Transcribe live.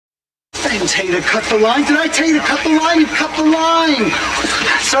didn't tell you to cut the line. Did I tell you to cut the line? You cut the line.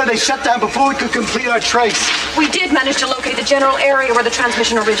 Sir, they shut down before we could complete our trace. We did manage to locate the general area where the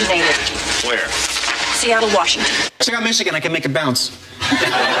transmission originated. Where? Seattle, Washington. Check out Michigan. I can make it bounce.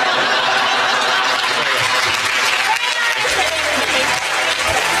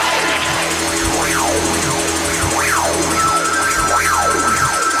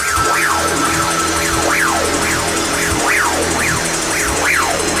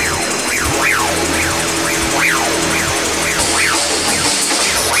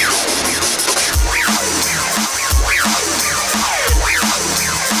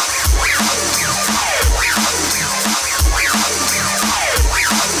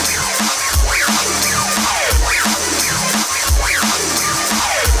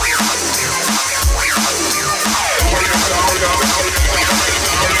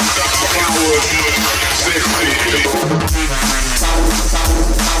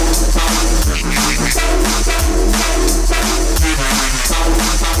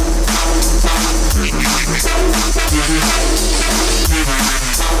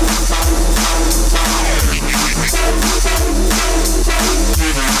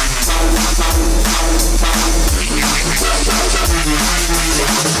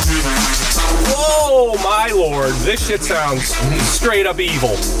 Whoa, my lord, this shit sounds straight up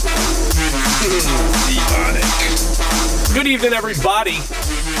evil. Demonic. Good evening, everybody,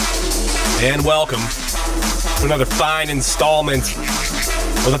 and welcome to another fine installment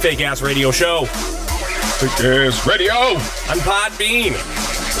of the Fake Ass Radio Show. Fake Ass Radio on Podbean,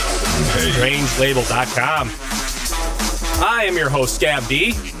 strangelabel.com. I am your host, Scav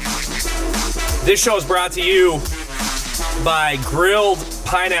D. This show is brought to you by Grilled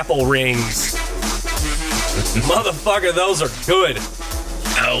Pineapple Rings. Motherfucker, those are good.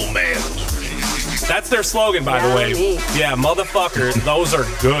 Oh, man. That's their slogan, by the way. Yeah, motherfucker, those are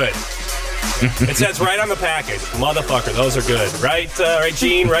good. It says right on the package, motherfucker, those are good. Right, right,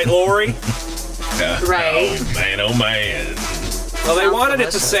 Gean? Right, Lori? Right. Oh, man. Well, they wanted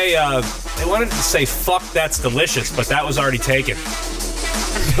it to say, fuck, that's delicious, but that was already taken.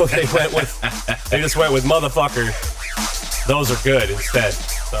 So they just went with motherfucker, those are good instead.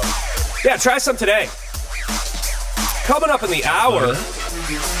 So, yeah, try some today. Coming up in the hour.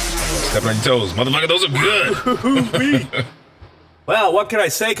 Step on your toes. Motherfucker, those are good. Well, what can I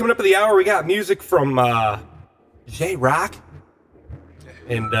say? Coming up in the hour, we got music from J-Rock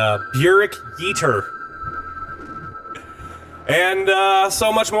and Burek Yeater. And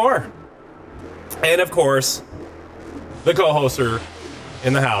so much more. And, of course, the co-hosts are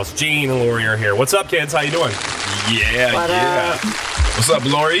in the house. Gean and Lori are here. What's up, kids? How you doing? Yeah, What yeah. up? What's up,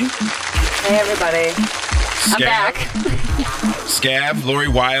 Lori? Hey, everybody. Scav. I'm back. Scav, Lori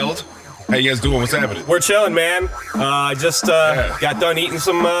Wild. How you guys doing? What's happening? We're chilling, man. I just got done eating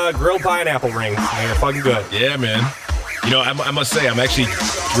some grilled pineapple rings. They're fucking good. Yeah, man. You know, I must say, I'm actually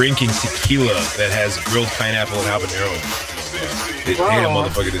drinking tequila that has grilled pineapple and habanero. Damn,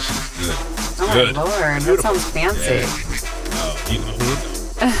 motherfucker, this shit is good. Oh, Good. my Lord. That sounds fancy. You know.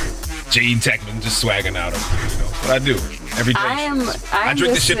 Gene Techman just swagging out of you know what I do every day. I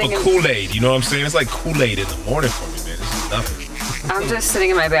drink this shit for Kool-Aid. You know what I'm saying? It's like Kool-Aid in the morning for me, man. This is nothing. I'm just sitting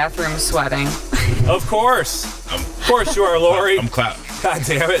in my bathroom sweating. Of course you are, Lori. I'm clout. God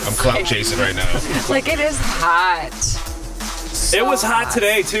damn it. I'm clout chasing right now. Like, it is hot. It was hot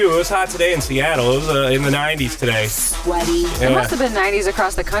today, too. It was hot today in Seattle. It was in the 90s today. Sweaty. Yeah. It must have been 90s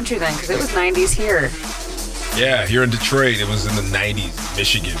across the country then, because it was 90s here. Yeah, here in Detroit, it was in the 90s.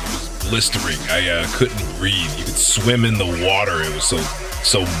 Michigan, it was blistering. I couldn't breathe. You could swim in the water. It was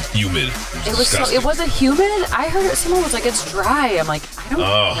so humid. It was disgusting. It wasn't humid. I heard someone was like, it's dry. I'm like, I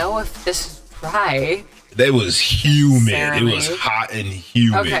don't know if this is dry. It was humid. Serenade. It was hot and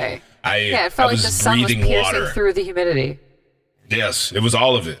humid. Okay. I it felt like was the sun was breathing piercing water through the humidity. Yes, it was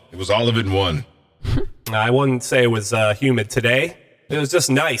all of it. It was all of it in one. I wouldn't say it was humid today. It was just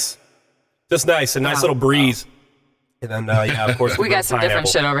nice. Just nice. A nice little breeze. And then, yeah, of course, we got some different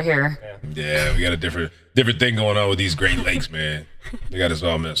shit over here. Yeah, we got a different thing going on with these Great Lakes, man. They got us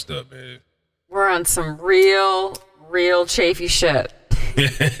all messed up, man. We're on some real chafy shit.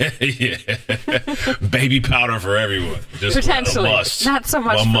 Yeah. Baby powder for everyone. Just Potentially. A must. Not so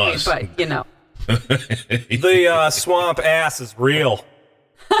much a for must. me, but, you know. The swamp ass is real.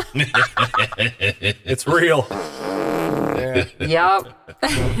 It's real. Yup.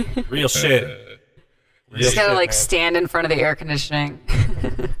 Real shit. Just gotta like stand in front of the air conditioning.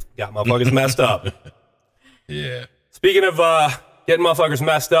 Got motherfuckers messed up. Yeah. Speaking of getting motherfuckers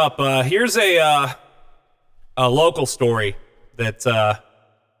messed up, here's a local story that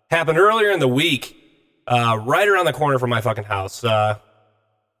happened earlier in the week, right around the corner from my fucking house.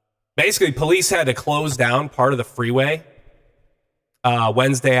 basically, police had to close down part of the freeway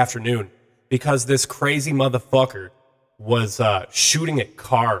Wednesday afternoon because this crazy motherfucker was shooting at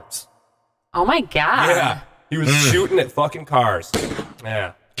cars. Oh my God. Yeah. He was shooting at fucking cars.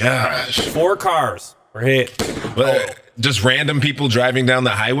 Yeah. Gosh. 4 cars were hit. Just random people driving down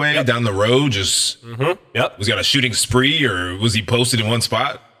the highway, down the road, just... Yep. Was he on a shooting spree, or was he posted in one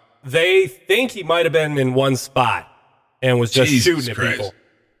spot? They think he might have been in one spot and was just Jesus shooting Christ. at people.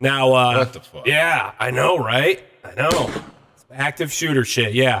 Now, What the fuck? Yeah, I know, right? I know. It's active shooter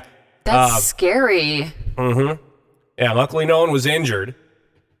shit, yeah. That's scary. Yeah, luckily no one was injured.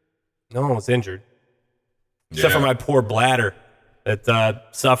 No one was injured. Except for my poor bladder that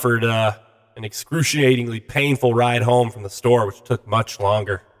suffered an excruciatingly painful ride home from the store, which took much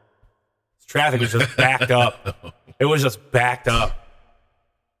longer. Traffic was just backed up. It was just backed up.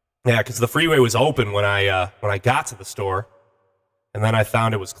 Yeah, because the freeway was open when I got to the store, and then I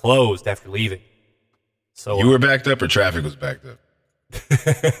found it was closed after leaving. So You were backed up, or traffic was backed up?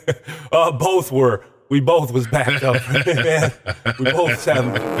 both were. We both was backed up. Man, we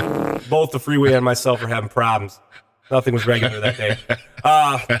both the freeway and myself were having problems. Nothing was regular that day.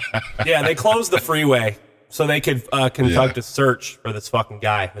 Yeah, they closed the freeway so they could conduct a search for this fucking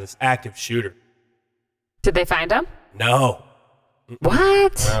guy, for this active shooter. Did they find him? No.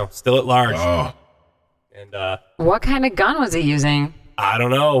 What? No, still at large. Oh. And What kind of gun was he using? I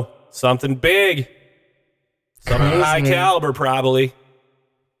don't know. Something big. Something Crazy. high caliber, probably.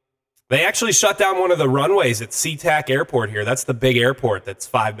 They actually shut down one of the runways at SeaTac Airport here. That's the big airport that's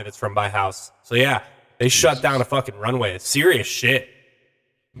 5 minutes from my house. So, yeah, they shut down a fucking runway. It's serious shit.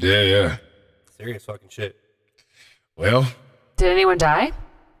 Yeah. Serious fucking shit. Well, Did anyone die?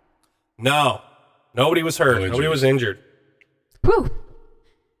 No. Nobody was hurt. No Nobody injuries. was injured. Whew.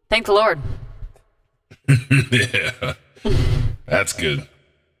 Thank the Lord. yeah. That's good.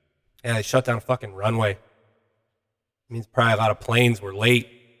 Yeah, they shut down a fucking runway. Means probably a lot of planes were late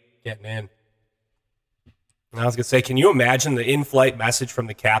getting in. And I was going to say, can you imagine the in-flight message from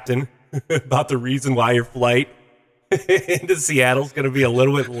the captain about the reason why your flight into Seattle is going to be a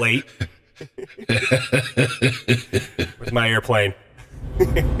little bit late? With my airplane.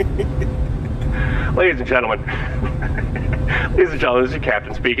 Ladies and gentlemen, this is your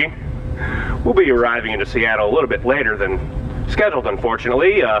captain speaking. We'll be arriving into Seattle a little bit later than scheduled,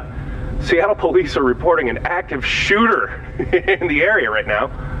 unfortunately. Seattle police are reporting an active shooter in the area right now.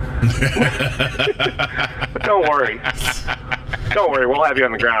 But don't worry, we'll have you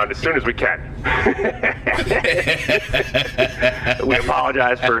on the ground as soon as we can. We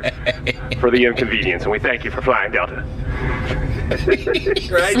apologize for the inconvenience, and we thank you for flying Delta.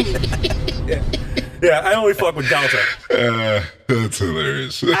 Right? Yeah, I only fuck with Delta. That's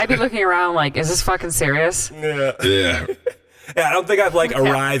hilarious. I'd be looking around like, is this fucking serious? Yeah. Yeah. Yeah, I don't think I'd like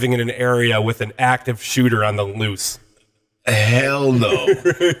arriving in an area with an active shooter on the loose. Hell no.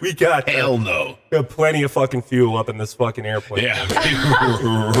 We got Hell no. we got plenty of fucking fuel up in this fucking airplane. Yeah.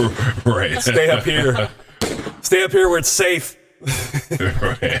 Right. Stay up here. Stay up here where it's safe.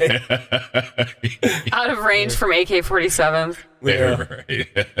 Right. Out of range from AK-47s. Yeah, right.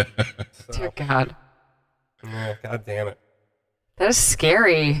 Dear God. Yeah, God damn it. That is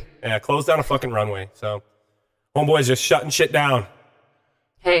scary. Yeah, close down a fucking runway. So, homeboy's just shutting shit down.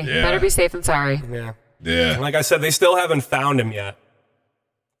 Hey, Yeah. better be safe than sorry. Yeah. Yeah. And like I said, they still haven't found him yet.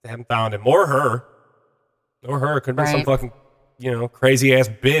 They haven't found him. Or her. Or her. Could be some Right. fucking, crazy ass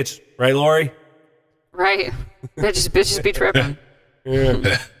bitch. Right, Lori? Right. Bitches be tripping.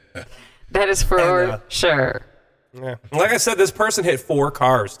 Yeah. That is for And, sure. Yeah. And like I said, this person hit 4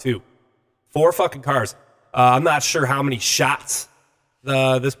 cars, too. 4 fucking cars. I'm not sure how many shots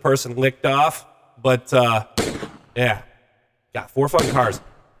this person licked off, but yeah. Got 4 fucking cars.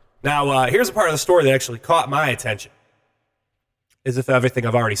 Now, here's a part of the story that actually caught my attention. As if everything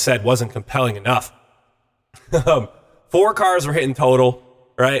I've already said wasn't compelling enough. 4 cars were hit in total,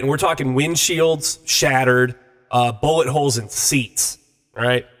 right? And we're talking windshields shattered, bullet holes in seats,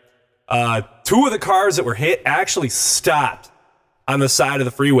 right? 2 of the cars that were hit actually stopped on the side of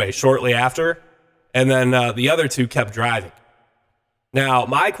the freeway shortly after, and then the other 2 kept driving. Now,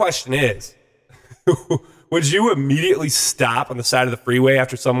 my question is, would you immediately stop on the side of the freeway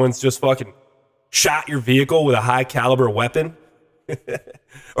after someone's just fucking shot your vehicle with a high caliber weapon?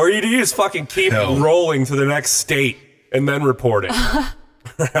 Or do you just fucking keep rolling to the next state and then report it?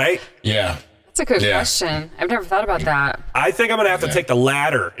 Right? Yeah. That's a good Yeah. question. I've never thought about that. I think I'm going to have to take the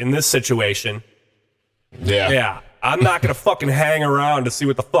latter in this situation. Yeah. Yeah. I'm not going to fucking hang around to see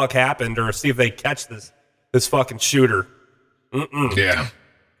what the fuck happened or see if they catch this fucking shooter. Yeah.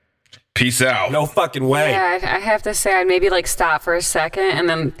 Peace out. No fucking way. Yeah, I have to say I'd maybe like stop for a second and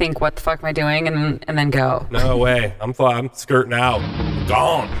then think, what the fuck am I doing, and then go. No way. I'm skirting out.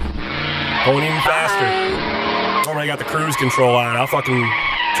 Gone. Going even faster. Already got the cruise control on. I'll fucking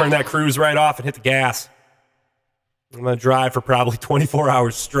turn that cruise right off and hit the gas. I'm gonna drive for probably 24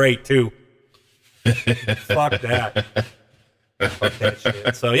 hours straight too. Fuck that. Fuck that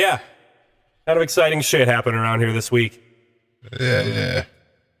shit. So yeah, kind of exciting shit happened around here this week. Yeah.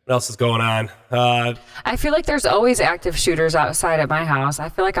 What else is going on? I feel like there's always active shooters outside at my house. I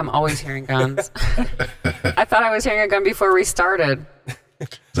feel like I'm always hearing guns. I thought I was hearing a gun before we started.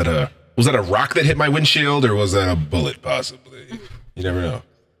 Was that a rock that hit my windshield, or was that a bullet, possibly? You never know.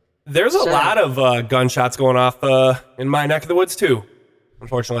 There's a lot of gunshots going off in my neck of the woods, too,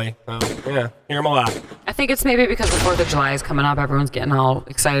 unfortunately. Yeah, hear them a lot. I think it's maybe because the 4th of July is coming up. Everyone's getting all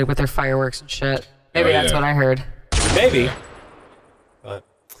excited with their fireworks and shit. Maybe that's what I heard. Maybe. But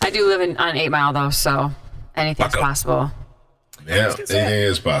I do live on 8 Mile, though, so anything's possible. Yeah, anything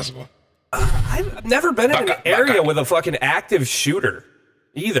is possible. I've never been in an area with a fucking active shooter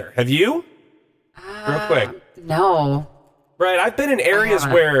either. Have you? Real quick. No. Right, I've been in areas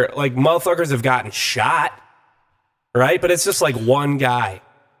where, like, motherfuckers have gotten shot, right? But it's just, like, one guy,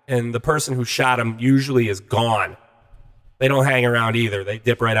 and the person who shot him usually is gone. They don't hang around either. They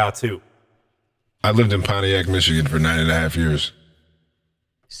dip right out, too. I lived in Pontiac, Michigan for 9.5 years.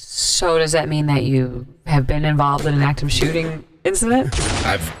 So does that mean that you have been involved in an active shooting incident?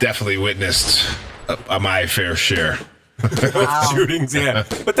 I've definitely witnessed my fair share. Shootings, yeah.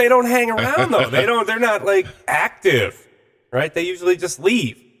 But they don't hang around, though. They're not, like, active. Right? They usually just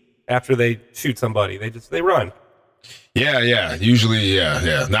leave after they shoot somebody. They run. Yeah. Usually,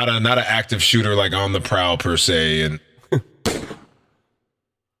 yeah. Not an active shooter like on the prowl per se. And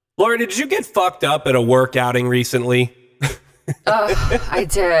Lori, did you get fucked up at a work outing recently? I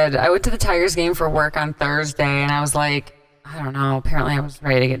did. I went to the Tigers game for work on Thursday, and I was like, I don't know. Apparently, I was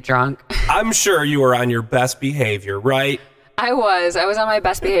ready to get drunk. I'm sure you were on your best behavior, right? I was on my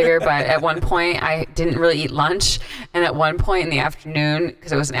best behavior, but at one point I didn't really eat lunch. And at one point in the afternoon,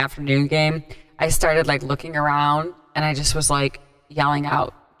 because it was an afternoon game, I started like looking around and I just was like yelling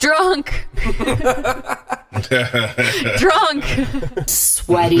out, drunk, drunk,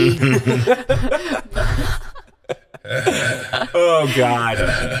 sweaty. Oh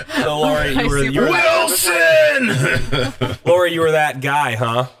God. So Lori, you were Wilson! Lori, you were that guy,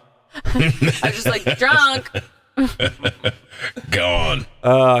 huh? I was just like drunk. Gone.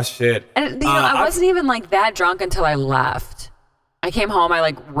 Oh shit. And I wasn't even like that drunk until I left. I came home, I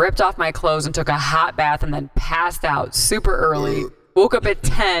like ripped off my clothes and took a hot bath and then passed out super early. Woke up at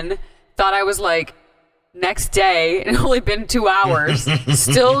 10, thought I was like next day. It had only been 2 hours.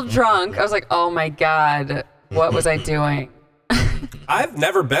 Still drunk. I was like, oh my God, what was I doing? I've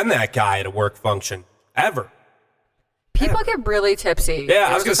never been that guy at a work function ever. People get really tipsy. Yeah,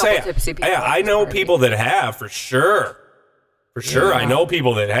 I was gonna say. Yeah, I know people that have for sure. For sure, yeah. I know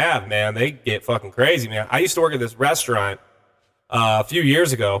people that have. Man, they get fucking crazy, man. I used to work at this restaurant a few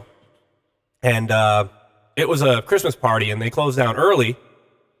years ago, and it was a Christmas party, and they closed down early,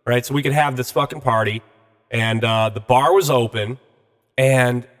 right? So we could have this fucking party, and the bar was open,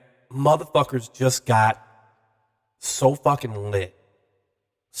 and motherfuckers just got so fucking lit,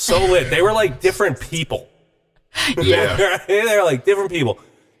 so lit. They were like different people. Yeah. They're like different people.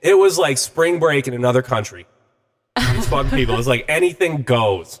 It was like spring break in another country. These fucking people. It was like anything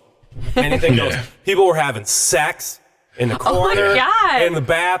goes. Anything goes. People were having sex in the corner, in the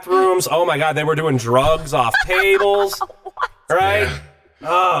bathrooms. Oh my God, they were doing drugs off tables. Right? Yeah.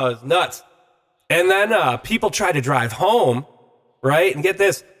 Oh, it's nuts. And then people tried to drive home, right? And get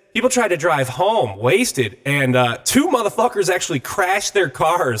this. People tried to drive home wasted, and 2 motherfuckers actually crashed their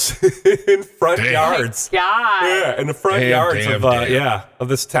cars in front yards. God. Yeah, in the front yards of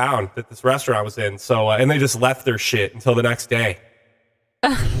this town that this restaurant was in. So, and they just left their shit until the next day.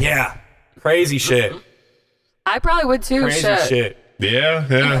 Yeah, crazy shit. I probably would too. Crazy shit.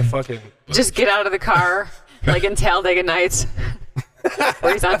 Yeah. Fucking. Just get out of the car, like in Talladega Nights,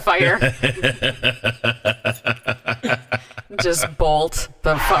 where he's on fire. Just bolt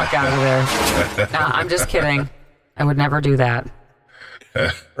the fuck out of there. Nah, I'm just kidding. I would never do that.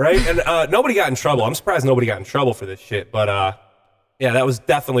 Right? And nobody got in trouble. I'm surprised nobody got in trouble for this shit. But yeah, that was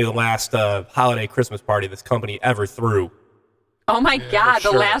definitely the last holiday Christmas party this company ever threw. Oh my God,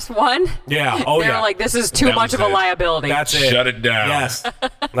 the last one? Yeah. Oh, They're like, this is too much of a liability. That's it. Shut it down. Yes.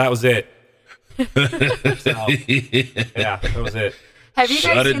 That was it. So, yeah, that was it. Have you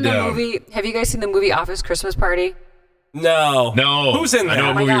guys seen the movie Office Christmas Party? No. Who's in there? I know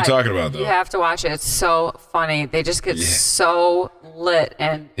what movie you're talking about, though. You have to watch it. It's so funny. They just get so lit,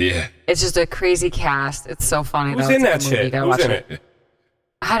 and it's just a crazy cast. It's so funny. Who's in that shit? Who's in it?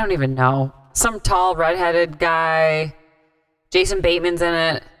 I don't even know. Some tall, redheaded guy. Jason Bateman's in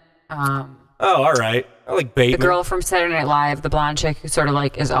it. All right. I like Bateman. The girl from Saturday Night Live, the blonde chick who sort of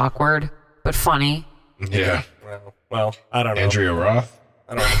like is awkward but funny. Yeah. Well, I don't know. Andrea Roth?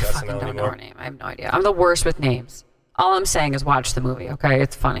 I don't know if that's I don't know her name. I have no idea. I'm the worst with names. All I'm saying is watch the movie, okay?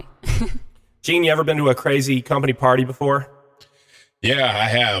 It's funny. Gene, you ever been to a crazy company party before? Yeah, I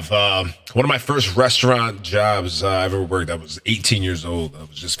have. One of my first restaurant jobs I ever worked, I was 18 years old. I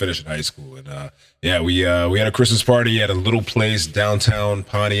was just finishing high school. And we had a Christmas party at a little place downtown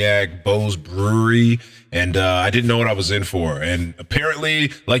Pontiac, Bo's Brewery. And I didn't know what I was in for. And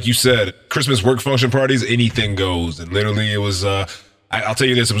apparently, like you said, Christmas work function parties, anything goes. And literally it was, I'll tell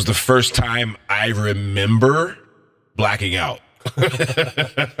you this, it was the first time I remember blacking out.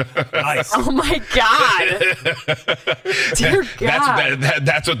 Nice. Oh my God. Dear God.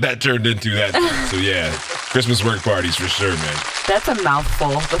 That's what that turned into. So yeah, Christmas work parties for sure, man. That's a mouthful.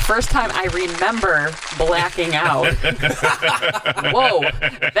 The first time I remember blacking out. Whoa,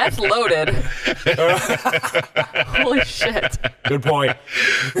 that's loaded. Holy shit. Good point.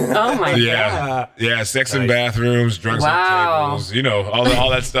 Oh my God. Yeah, sex in bathrooms, drugs on tables,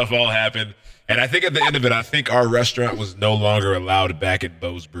 all that stuff all happened. And I think at the end of it, I think our restaurant was no longer allowed back at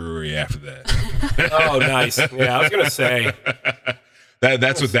Bo's Brewery after that. Oh, nice. Yeah, I was going to say.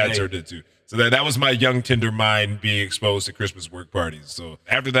 That's what that turned into. So that was my young, tender mind being exposed to Christmas work parties. So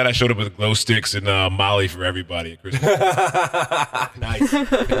after that, I showed up with glow sticks and Molly for everybody at Christmas. Nice.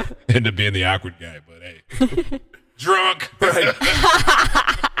 Ended up being the awkward guy, but hey. Drunk. Right.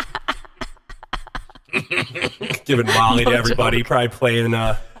 Giving Molly to everybody, probably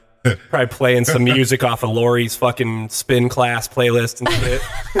playing some music off of Lori's fucking spin class playlist and shit.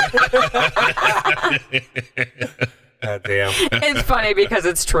 God damn. It's funny because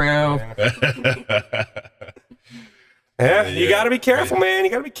it's true. Yeah, you got to be careful, man. You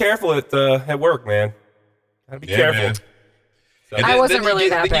got to be careful at work, man. Got to be careful. Man. I wasn't really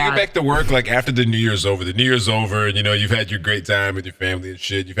that bad. Then you get back to work like after the New Year's over. The New Year's over, and you've had your great time with your family and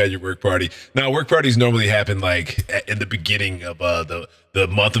shit. You've had your work party. Now, work parties normally happen like in the beginning of the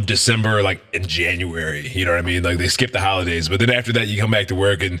month of December, like in January. You know what I mean? Like they skip the holidays, but then after that, you come back to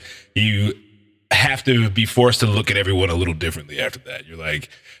work and you have to be forced to look at everyone a little differently. After that, you're like,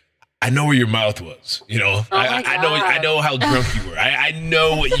 I know where your mouth was, I know how drunk you were. I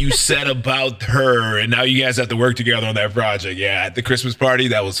know what you said about her, and now you guys have to work together on that project. Yeah, at the Christmas party,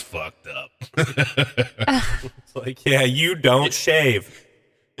 that was fucked up. It's like, yeah, you don't shave.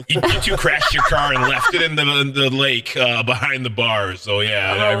 You two crashed your car and left it in the lake behind the bar. So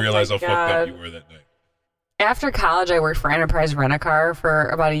yeah, I realized how fucked up you were that night. After college, I worked for Enterprise Rent-A-Car for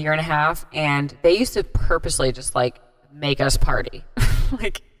about a year and a half, and they used to purposely just like make us party.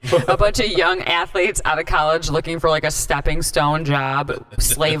 Like a bunch of young athletes out of college looking for like a stepping stone job,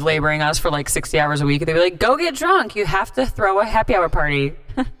 slave laboring us for like 60 hours a week. They'd be like, go get drunk. You have to throw a happy hour party.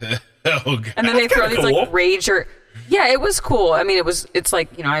 Oh, God. And then they throw these like rage or... Yeah, it was cool. I mean, it's like,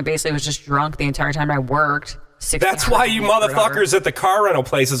 I basically was just drunk the entire time I worked. That's why you motherfuckers at the car rental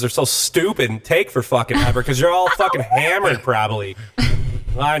places are so stupid and take for fucking ever, because you're all fucking hammered probably.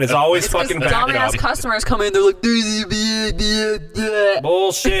 Line is always fucking backed up. Dumbass customers come in, they're like,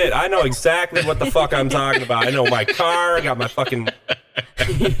 bullshit. I know exactly what the fuck I'm talking about. I know my car. I got my fucking...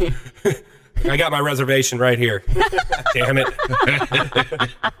 I got my reservation right here. Damn it.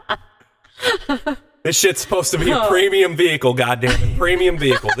 This shit's supposed to be a premium vehicle, goddamn it. Premium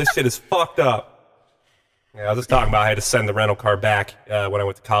vehicle. This shit is fucked up. Yeah, I was just talking about I had to send the rental car back when I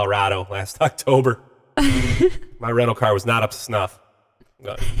went to Colorado last October. My rental car was not up to snuff.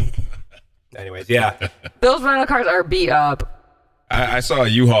 Anyways, yeah. Those rental cars are beat up. I saw a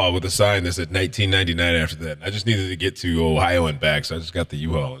U-Haul with a sign that said $19.99 after that. I just needed to get to Ohio and back, so I just got the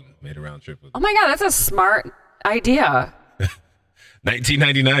U-Haul and made a round trip with it. Oh my God, that's a smart idea.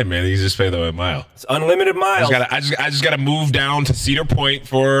 $19.99, man. You just pay the mile. It's unlimited miles. I just got to move down to Cedar Point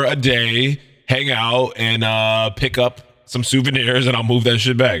for a day, hang out, and pick up some souvenirs, and I'll move that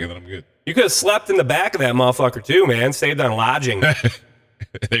shit back, and then I'm good. You could have slept in the back of that motherfucker too, man. Saved on lodging.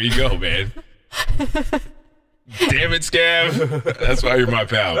 There you go, man. Damn it, Scav. That's why you're my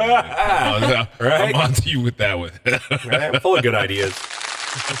pal. Right? I'm on to you with that one. Right? I'm full of good ideas.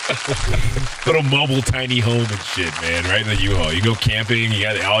 Little mobile tiny home and shit, man. Right in the U-Haul. You go camping, you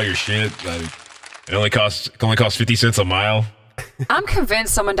got all your shit. Like, it only costs 50 cents a mile. I'm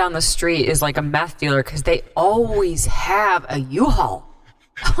convinced someone down the street is like a meth dealer because they always have a U-Haul.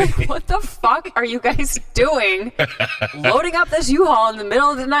 Like, what the fuck are you guys doing? Loading up this U-Haul in the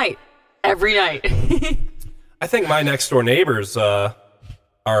middle of the night every night. I think my next door neighbors are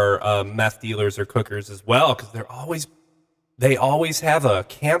meth dealers or cookers as well, because they always have a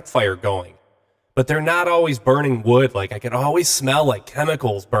campfire going, but they're not always burning wood. Like I can always smell like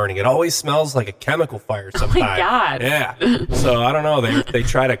chemicals burning. It always smells like a chemical fire sometimes. Oh my God. Yeah. So I don't know. They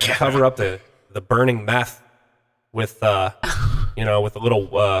try to cover up the burning meth with with a little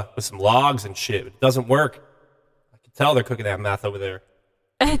with some logs and shit. It doesn't work. I can tell they're cooking that meth over there.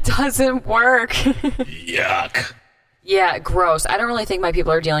 It doesn't work. Yuck. Yeah, gross. I don't really think my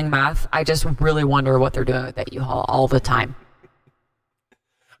people are dealing meth. I just really wonder what they're doing with that U-Haul all the time.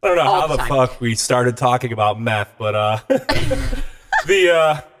 I don't know All how the the time. fuck we started talking about meth, but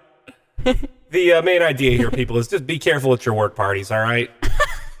the main idea here, people, is just be careful at your work parties, all right?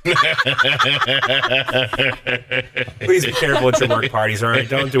 Please be careful at your work parties, all right?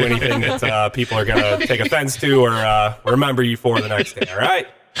 Don't do anything that people are going to take offense to or remember you for the next day, all right?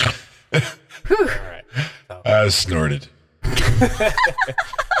 All right. So. I snorted.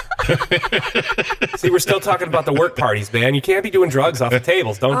 See, we're still talking about the work parties, man. You can't be doing drugs off the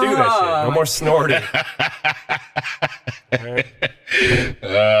tables. Don't do that shit. No more snorting. All right.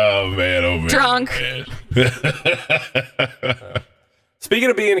 Oh man. Drunk. Man. Speaking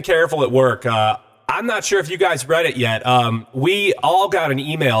of being careful at work, I'm not sure if you guys read it yet. We all got an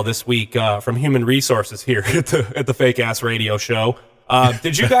email this week from Human Resources here at the Fake Ass Radio Show.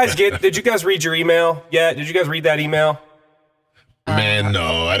 Did you guys read your email yet? Did you guys read that email? Man,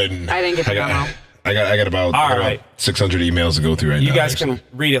 no, I didn't. I didn't get the memo. I got about 600 emails to go through right now. You guys can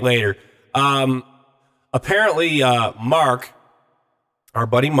read it later. Apparently, Mark, our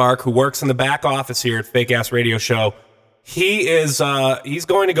buddy Mark, who works in the back office here at Fake Ass Radio Show, he's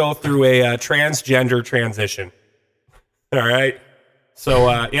going to go through a transgender transition. All right.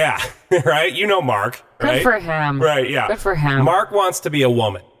 So, yeah, right. You know Mark, right? Good for him. Right. Yeah. Good for him. Mark wants to be a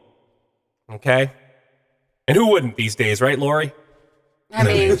woman. Okay. And who wouldn't these days, right, Lori? I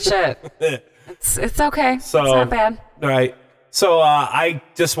mean, shit. It's okay. So, it's not bad. Right. So I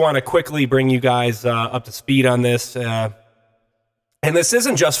just want to quickly bring you guys up to speed on this. And this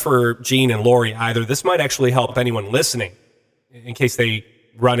isn't just for Gean and Lori either. This might actually help anyone listening in case they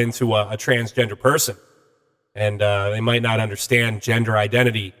run into a transgender person and they might not understand gender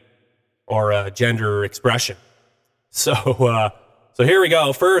identity or gender expression. So here we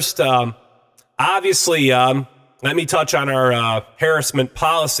go. First, obviously, let me touch on our harassment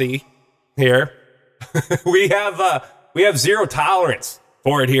policy here. we have zero tolerance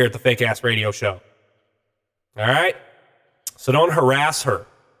for it here at the Fake Ass Radio Show. All right? So don't harass her.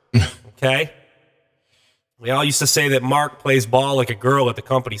 Okay? We all used to say that Mark plays ball like a girl at the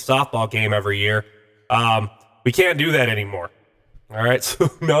company softball game every year. We can't do that anymore. All right? So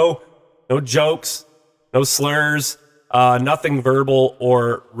no jokes, no slurs, nothing verbal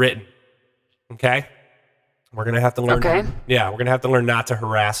or written. Okay? We're going to have to learn. Okay. Yeah, we're going to have to learn not to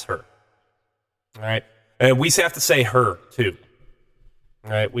harass her. All right? And we have to say her, too.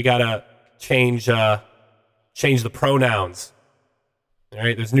 All right? We got to change the pronouns. All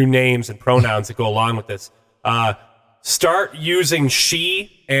right? There's new names and pronouns that go along with this. Start using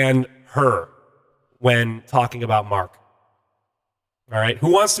she and her when talking about Mark. All right?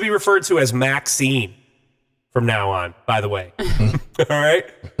 Who wants to be referred to as Maxine from now on, by the way? All right?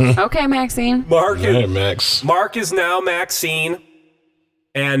 Okay, Maxine. Mark is now Maxine,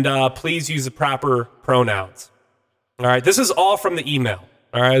 and please use the proper pronouns. All right? This is all from the email.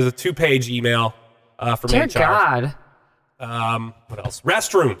 All right? It's a 2-page email from Dear HR. God. What else?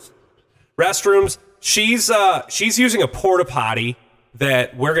 Restrooms. She's using a porta potty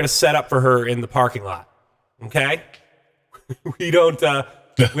that we're going to set up for her in the parking lot. Okay? We don't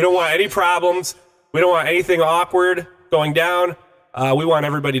want any problems. We don't want anything awkward going down. We want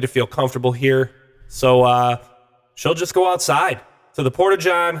everybody to feel comfortable here. So she'll just go outside to the porta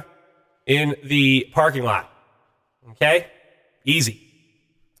john in the parking lot. Okay? Easy.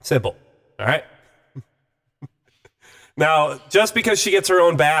 Simple. All right? Now, just because she gets her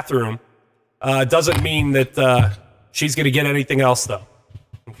own bathroom doesn't mean that she's going to get anything else, though.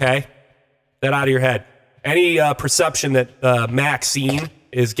 Okay? That out of your head. Any perception that Maxine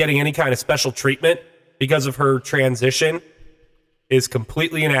is getting any kind of special treatment because of her transition is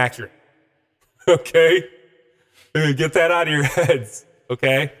completely inaccurate. Okay? Get that out of your heads.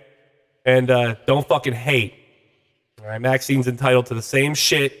 Okay? And don't fucking hate. All right? Maxine's entitled to the same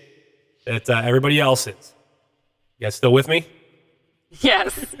shit that everybody else is. You guys still with me?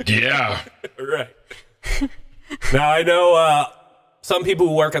 Yes. Yeah. Right. Now, I know some people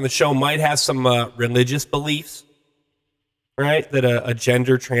who work on the show might have some religious beliefs. right, that a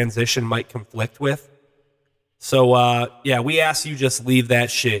gender transition might conflict with. So, we ask you just leave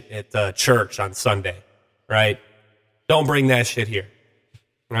that shit at the church on Sunday, right? Don't bring that shit here,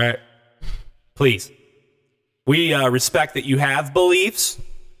 right? Please. We respect that you have beliefs,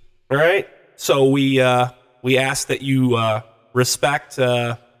 all right? So we ask that you respect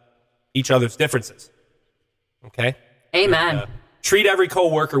each other's differences, okay? Amen. Treat every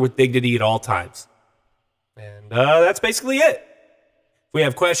coworker with dignity at all times. And that's basically it. If we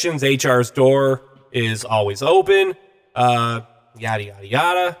have questions, HR's door is always open, yada, yada,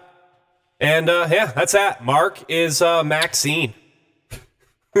 yada. And that's that. Mark is Maxine.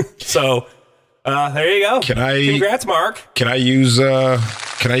 So there you go. Congrats, Mark. Can I use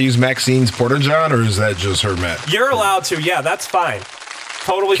Maxine's Porta-John, or is that just her Matt? You're allowed to. Yeah, that's fine.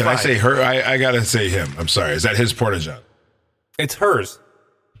 Totally Can fine. I say her? I gotta say him. I'm sorry. Is that his Porta-John? It's hers.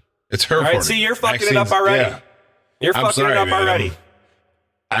 It's her. All right, Porta-John. see, you're fucking it up already. Yeah. You're fucking it up man. already.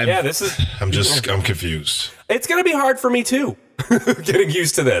 I'm I'm confused. It's going to be hard for me, too, getting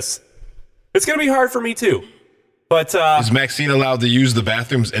used to this. It's going to be hard for me, too. But is Maxine allowed to use the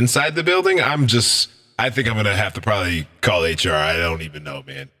bathrooms inside the building? I think I'm going to have to probably call HR. I don't even know,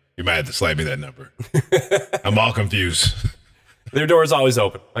 man. You might have to slide me that number. I'm all confused. Their door is always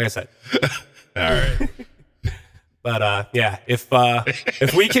open, like I said. All right. But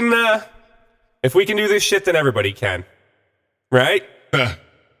if we can do this shit, then everybody can. Right?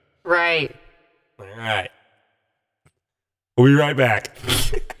 Right. All right. We'll be right back.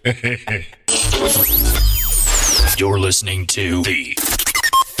 You're listening to the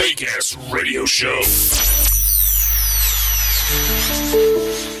Fake Ass Radio Show.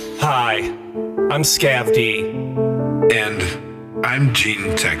 Hi, I'm Scav D. And I'm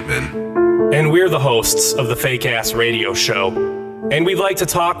Gean Techman. And we're the hosts of the Fake Ass Radio Show. And we'd like to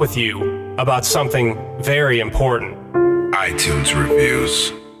talk with you about something very important. iTunes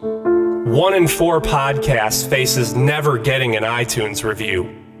reviews. 1 in 4 podcasts faces never getting an iTunes review.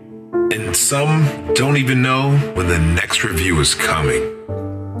 And some don't even know when the next review is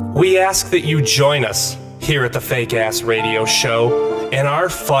coming. We ask that you join us here at the Fake Ass Radio Show in our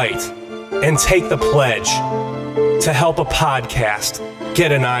fight and take the pledge to help a podcast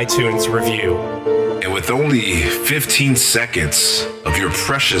get an iTunes review. And with only 15 seconds of your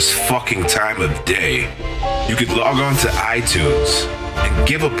precious fucking time of day, you could log on to iTunes and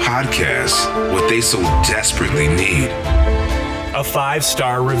give a podcast what they so desperately need. A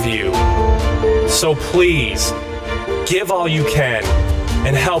 5-star review. So please, give all you can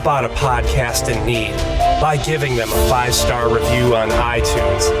and help out a podcast in need by giving them a 5-star review on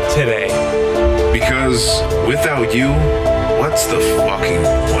iTunes today. Because without you, what's the fucking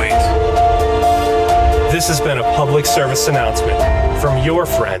point? This has been a public service announcement from your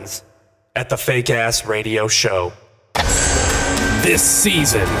friends at the Fake Ass Radio Show. This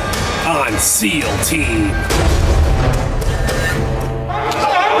season on SEAL Team.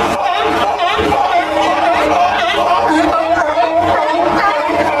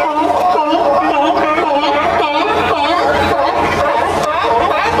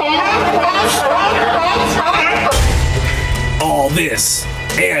 All this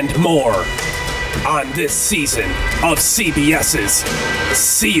and more on this season of CBS's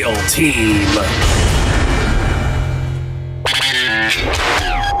SEAL Team.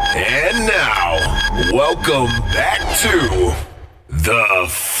 And now, welcome back to the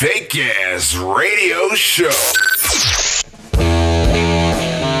Fake Ass Radio Show.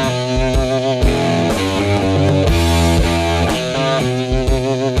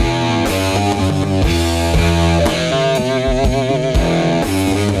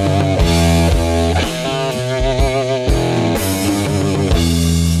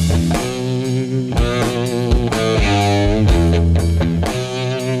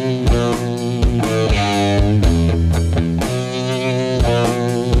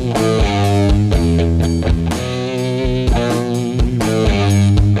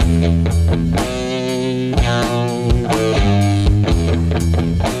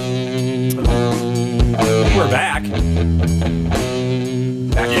 We're back.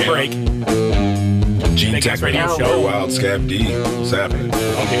 Back to break. Gean Fake Ass Tech Radio Radio Show. Show. Wild Scav D. What's happening?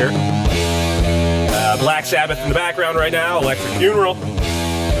 I'm here. Black Sabbath in the background right now. Electric Funeral.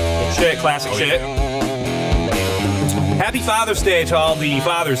 Good shit. Classic shit. Happy Father's Day to all the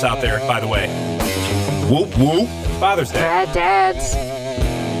fathers out there, by the way. Whoop whoop. Father's Day. Bad dads.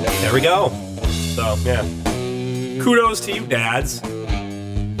 There we go. So, yeah. Kudos to you, dads.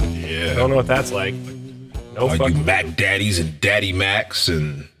 Yeah. I don't know what that's like. No All you fucking. Mac daddies and daddy Macs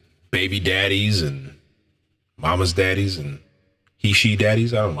and baby daddies and mama's daddies and he she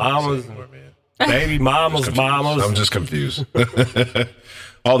daddies. I don't know. Mamas Anymore, man. Baby mamas. I'm just confused.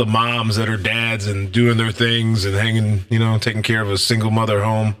 All the moms that are dads and doing their things and hanging, taking care of a single mother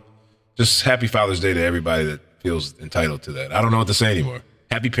home. Just happy Father's Day to everybody that feels entitled to that. I don't know what to say anymore.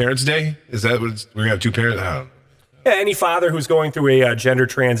 Happy Parents' Day? Is that what we're going to have 2 parents? I don't know. Yeah, any father who's going through a gender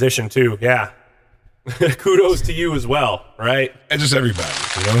transition too. Yeah. Kudos to you as well, right? And just everybody,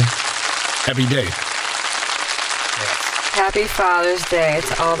 Happy day. Happy Father's Day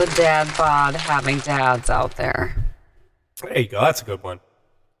to all the dad bod having dads out there. There you go. That's a good one.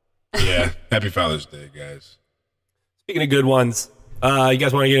 Yeah. Happy Father's Day, guys. Speaking of good ones, you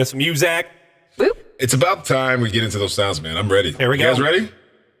guys want to get into some music? Boop. It's about time we get into those sounds, man. I'm ready. Here we go. You guys ready?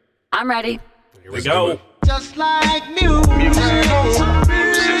 I'm ready. Here we go. Just like music.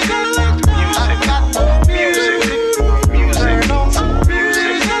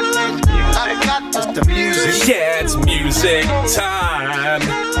 Yeah, it's music time.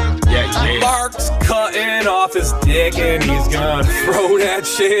 Yeah. Mark's cutting off his dick and he's gonna throw that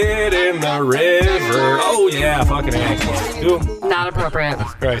shit in the river. Oh yeah, fucking A. Not appropriate.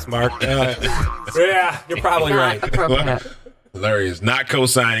 Christ, Mark. Yeah, you're probably Not right. appropriate. Larry is not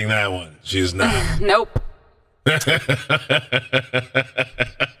co-signing that one. She is not. Nope.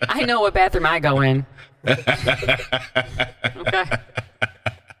 I know what bathroom I go in. Okay.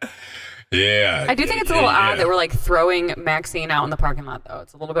 Yeah. I do think it's a little odd that we're like throwing Maxine out in the parking lot, though.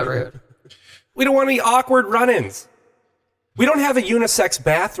 It's a little bit rude. We don't want any awkward run-ins. We don't have a unisex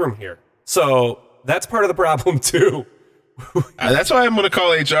bathroom here. So that's part of the problem, too. That's why I'm going to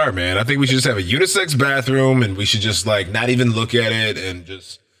call HR, man. I think we should just have a unisex bathroom and we should just not even look at it and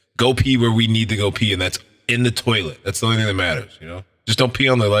just go pee where we need to go pee. And that's in the toilet. That's the only thing that matters, Just don't pee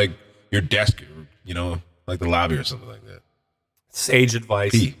on your desk, or, like the lobby or something like that. Sage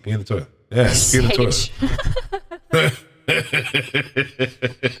advice. Pee in the toilet. Yeah, pee in the toilet.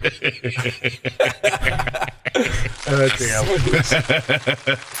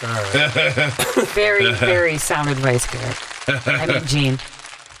 Very, very sound advice, Garrett. I mean, Gean.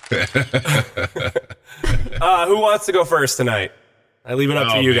 Who wants to go first tonight? I leave it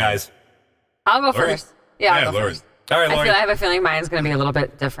up to you guys. I'll go Lori? first. Yeah, I'll go Lori. first. All right, Lori. I have a feeling mine's going to be a little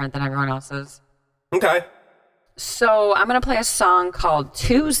bit different than everyone else's. Okay. So I'm going to play a song called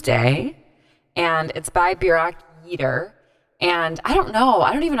Tuesday, and it's by Burak Yeater. And I don't know.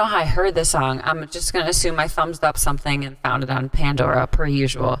 I don't even know how I heard this song. I'm just going to assume I thumbs up something and found it on Pandora, per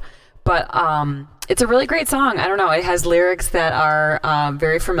usual. But it's a really great song. I don't know. It has lyrics that are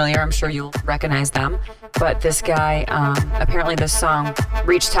very familiar. I'm sure you'll recognize them. But this guy, apparently this song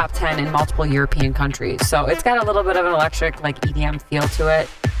reached top 10 in multiple European countries. So it's got a little bit of an electric, EDM feel to it,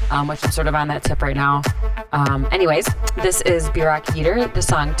 which I'm sort of on that tip right now. Anyways, this is Burak Yeater, the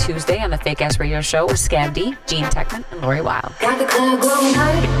song Tuesday on the Fake Ass Radio Show with Scav D, Gean Techman, and Lori Wild. Got the club going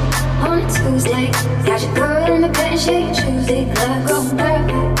hard on a Tuesday. Got your girl in the bed and shake Tuesday. Club going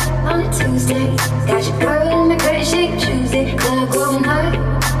hard on a Tuesday. Got your girl in the bed and shake Tuesday. Club going hard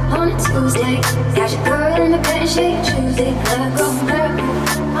on a Tuesday. Got your girl in the bed and shake Tuesday. Club going hard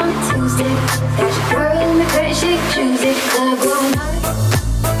on a Tuesday. Got your girl in the bed and shake Tuesday. Club going hard.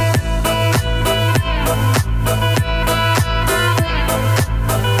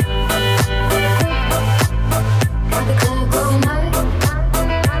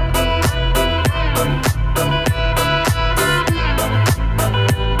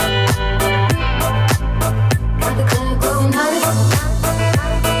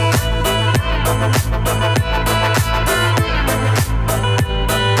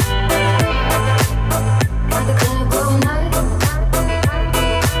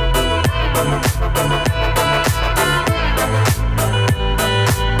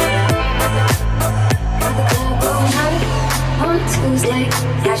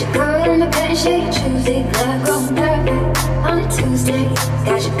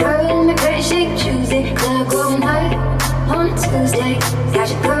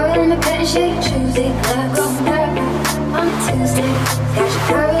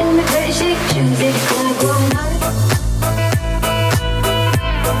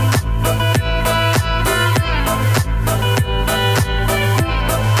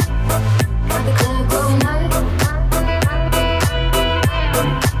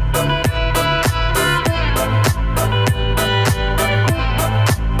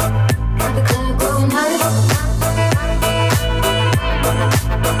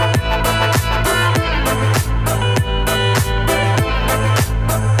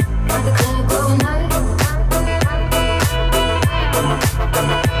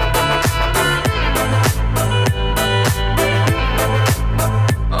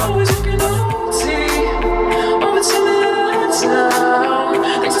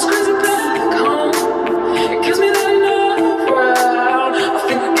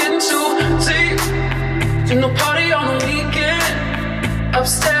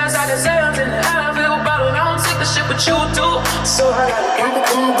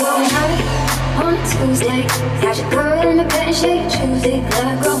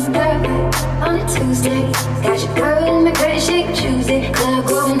 going private on a Tuesday. Got your girl in my credit shake Tuesday. Club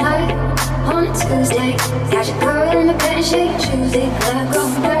going high on a Tuesday. Got your girl in my credit shake Tuesday. Club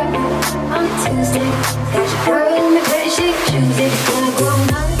going private on a Tuesday. Got your girl in my credit shake Tuesday. Club going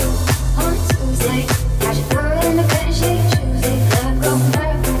high on a Tuesday. Got your girl in my credit shake Tuesday. Club going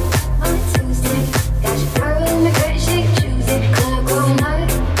private on a Tuesday. Got your girl in my credit shake Tuesday. Club going high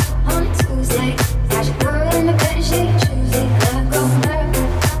on a Tuesday. Got your girl in my credit shake Tuesday. Club going private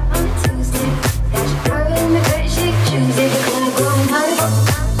on a Tuesday. Got your girl in my credit shake Tuesday. Club going high.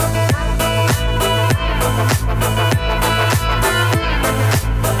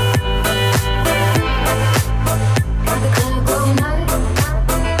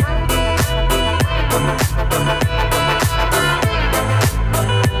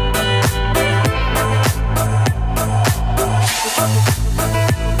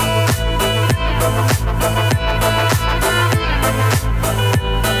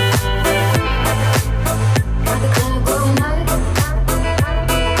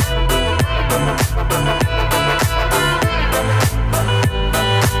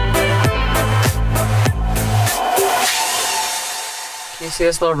 You see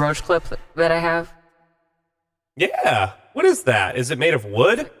this little roach clip that I have? Yeah. What is that? Is it made of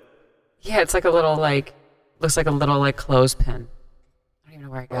wood? Yeah, it's like a little looks like a little clothespin. I don't even know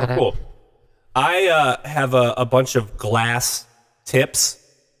where I got it. Cool. I have a bunch of glass tips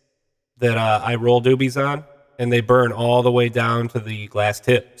that I roll doobies on, and they burn all the way down to the glass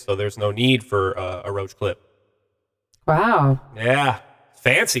tip, so there's no need for a roach clip. Wow. Yeah.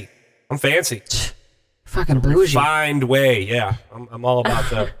 Fancy. I'm fancy. Fucking bougie. Refined way, yeah. I'm all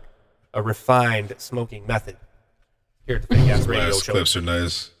about a refined smoking method. Here at the Big Ass Radio Glass Show. clips are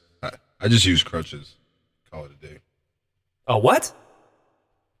nice. I just use crutches. Call it a day. A what?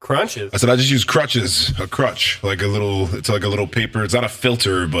 Crunches? I said I just use crutches. A crutch, it's like a little paper. It's not a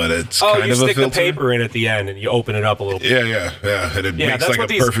filter, but it's kind of a filter. Oh, you stick the paper in at the end and you open it up a little bit. Yeah. And it makes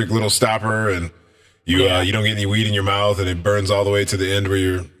like a perfect little stopper, and you don't get any weed in your mouth, and it burns all the way to the end where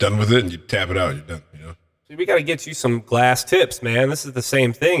you're done with it, and you tap it out. You're done. You know. So we got to get you some glass tips, man. This is the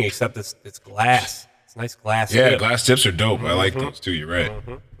same thing, except it's glass. It's nice glass. Yeah, tip. glass tips are dope. I like those too. You're right.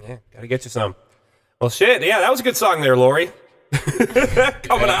 Mm-hmm. Yeah, got to get you some. Well, shit. Yeah, that was a good song there, Lori.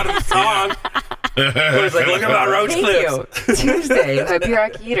 Coming out of the song. It was like, look at my roach clips. Thank you. Tuesday by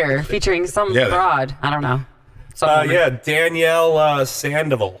Bjork Eater featuring some broad. I don't know. Danielle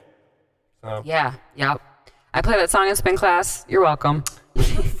Sandoval. Yeah. I play that song in spin class. You're welcome.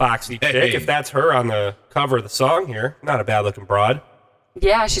 Foxy chick. If that's her on the cover of the song here, not a bad looking broad.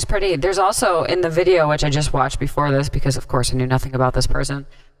 Yeah, she's pretty. There's also in the video, which I just watched before this because, of course, I knew nothing about this person.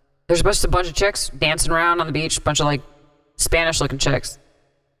 There's just a bunch of chicks dancing around on the beach, a bunch of Spanish-looking chicks.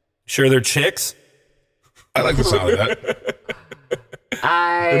 Sure, they're chicks. I like the sound of that.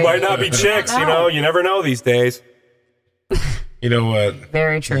 They might not be chicks, you know. You never know these days. You know what?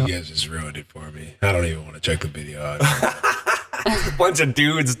 Very true. You guys just ruined it for me. I don't even want to check the video out. A bunch of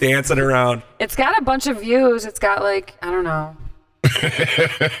dudes dancing around. It's got a bunch of views. It's got I don't know.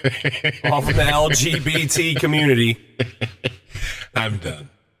 All from the LGBT community. I'm done.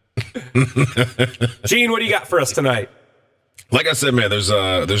 Gean, what do you got for us tonight? Like I said, man, there's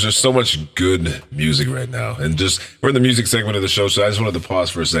just so much good music right now, and we're in the music segment of the show, so I just wanted to pause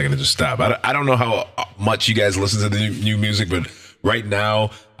for a second and just stop. I don't know how much you guys listen to the new music, but right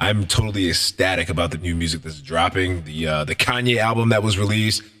now I'm totally ecstatic about the new music that's dropping. The Kanye album that was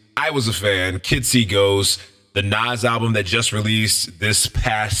released, I was a fan. Kids See Ghosts, the Nas album that just released this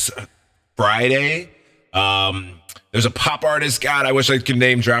past Friday. There's a pop artist, God, I wish I could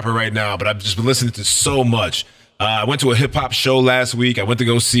name drop her right now, but I've just been listening to so much. I went to a hip hop show last week. I went to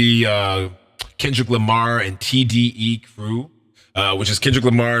go see Kendrick Lamar and TDE Crew, which is Kendrick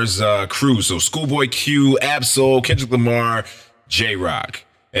Lamar's crew. So Schoolboy Q, Absol, Kendrick Lamar, J-Rock.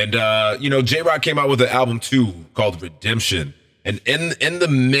 And, J-Rock came out with an album too called Redemption. And in the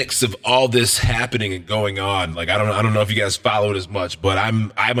mix of all this happening and going on, I don't know if you guys follow it as much, but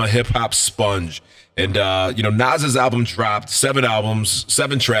I'm a hip hop sponge. And, Nas's album dropped 7 albums,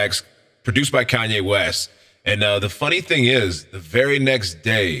 7 tracks produced by Kanye West. And the funny thing is, the very next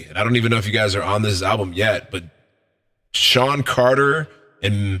day, and I don't even know if you guys are on this album yet, but Sean Carter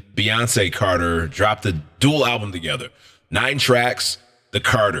and Beyonce Carter dropped a dual album together. 9 tracks, The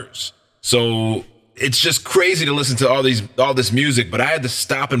Carters. So it's just crazy to listen to all this music, but I had to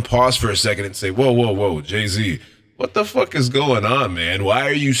stop and pause for a second and say, whoa, Jay-Z, what the fuck is going on, man? Why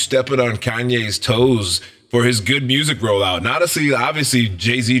are you stepping on Kanye's toes for his good music rollout? And honestly, obviously,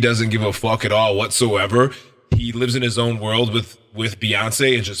 Jay-Z doesn't give a fuck at all whatsoever. He lives in his own world with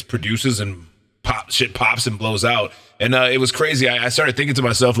Beyonce and just produces and shit pops and blows out. And it was crazy. I started thinking to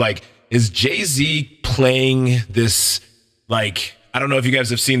myself, like, is Jay-Z playing this, like, I don't know if you guys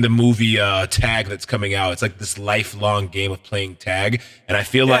have seen the movie Tag that's coming out. It's like this lifelong game of playing tag. And I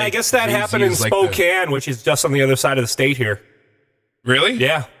feel like I guess that Jay-Z happened in is like Spokane, which is just on the other side of the state here. Really?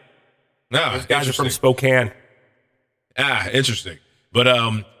 Yeah. No, Those guys are from Spokane. Interesting. But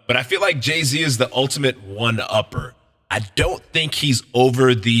I feel like Jay-Z is the ultimate one-upper. I don't think he's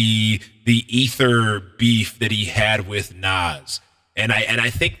over the ether beef that he had with Nas. And I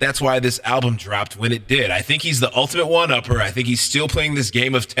think that's why this album dropped when it did. I think he's the ultimate one-upper. I think he's still playing this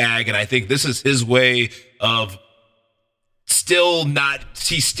game of tag, and I think this is his way of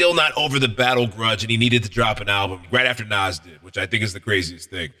he's still not over the battle grudge, and he needed to drop an album right after Nas did, which I think is the craziest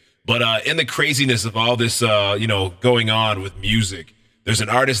thing. But in the craziness of all this, going on with music, there's an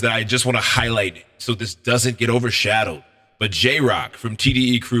artist that I just want to highlight so this doesn't get overshadowed. But J-Rock from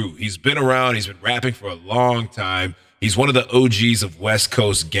TDE Crew, he's been around. He's been rapping for a long time. He's one of the OGs of West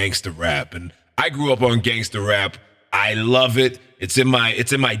Coast gangsta rap. And I grew up on gangsta rap. I love it. It's in my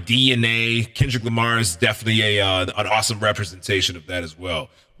DNA. Kendrick Lamar is definitely an awesome representation of that as well.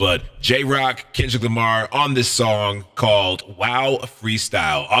 But J-Rock, Kendrick Lamar on this song called Wow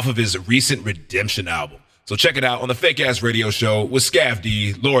Freestyle off of his recent Redemption album. So check it out on the Fake Ass Radio Show with Scav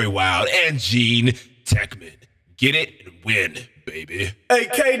D, Lori Wild, and Gean Techman. Get it and win, baby. Hey,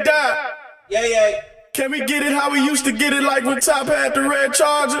 K-Dot. Yeah. Can we get it how we used to get it, like when Top had the red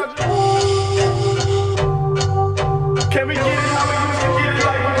Charger? Can we get it how we used to get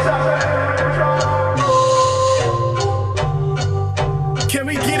it, like when Top had the red Charger? Can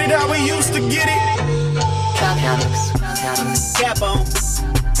we get it how we used to get it? Cap on,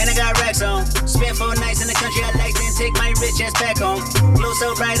 and I got racks on. Spent 4 nights in the country, I like then take my rich ass back home. Glow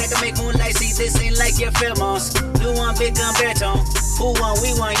so bright I can make moonlight see. This ain't like your pheromones. New one, big gun baritone. Who won?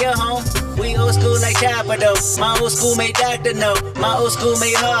 We won. Your home. We old school like Chopper though. My old school made Dr. No. My old school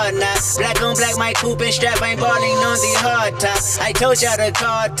made hard now. Black on black, my coupe and strap. Ain't balling on the hard top. I told y'all to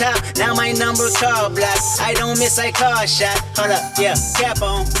call top. Now my number call black. I don't miss, I call shot. Hold up, yeah, cap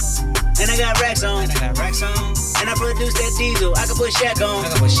on. And I got racks on. And I produce that diesel. I can put Shaq on.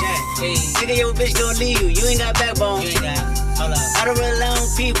 Hey. Nigga, your bitch gon' leave you. You ain't got backbone. I don't rely on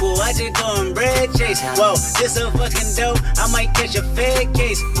people. I just go and bread chase. Whoa, this a fucking dope. I might catch a fed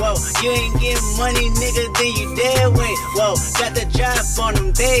case. Whoa, you ain't getting money, nigga, then you dead weight. Whoa, got the drop on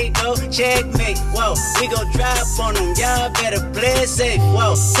them. There you go, checkmate. Whoa, we gon' drop on them. Y'all better play it safe.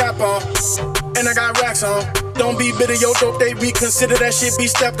 Whoa, Cap on, and I got racks on. Don't be bitter, yo, dope, they reconsider that shit be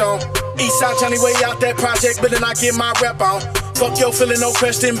stepped on. Eastside Johnny way out that project, but then I get my rep on. Fuck yo, feeling no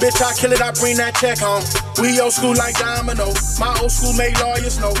question, bitch, I kill it, I bring that check home. We old school like Domino, my old school made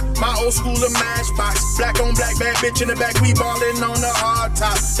lawyers know. My old school a matchbox, black on black, bad bitch in the back, we ballin' on the hard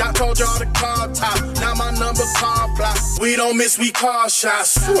top. I told y'all to call top, now my number call block. We don't miss, we call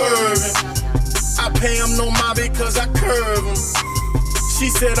shots, swerving. I pay him no mind because I curve him. She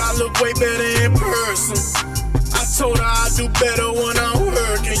said I look way better in person. I told her I do better when I'm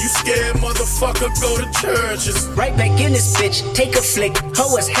working. You scared motherfucker, go to churches. right back in this bitch, take a flick.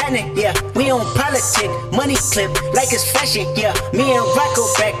 Ho was happening, yeah. We on politic, money clip, like it's fashion, yeah. Me and Rocco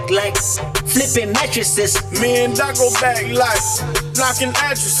back like flipping mattresses. Me and Doc go back like blocking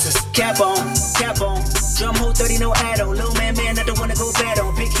addresses. Cap on, drum hole 30, no add-on. Little man, I don't wanna go bad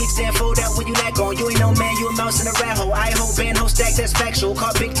on. Big kickstand, fold out when you lack on. You ain't no man, you a mouse in a rat hole. I hold band, hold stack, that's factual.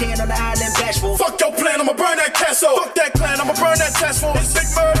 Caught Big 10 on the island, bashful. Fuck your plan, I'ma burn that castle. Fuck that clan, I'ma burn that task force. It's big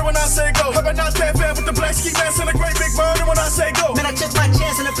murder when I say go. How about not that fan with the black ski mask and a great big murder when I say go. Man, I took my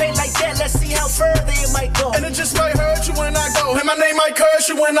chance in a paint like that. Let's see how further it might go. And it just might hurt you when I go. And my name might curse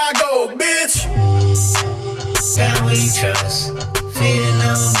you when I go, bitch. God we trust. Fear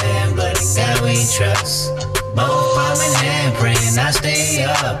no man, but in God we trust. Both palm in hand, praying I stay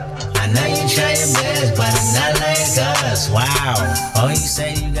up. I know you try your best, but it's not like us. Wow. Oh, you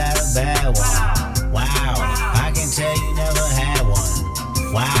say you got a bad one. Wow. I can tell you never had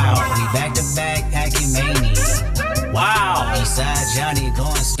one. Wow. We back to back, acting mania. Wow. Eastside Johnny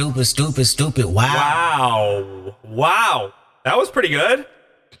going stupid. Wow. That was pretty good.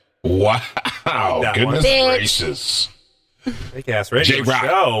 Wow. Goodness Bitch. gracious. Big ass radio J-Rock,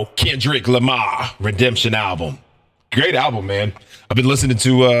 show. Kendrick Lamar, Redemption album. Great album, man. I've been listening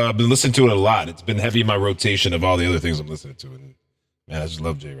to it a lot. It's been heavy in my rotation of all the other things I'm listening to. And man, I just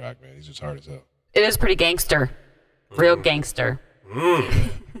love J-Rock, man. He's just hard as hell. It is pretty gangster. Real gangster.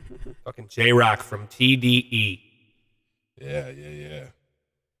 Fucking J-Rock from TDE. Yeah.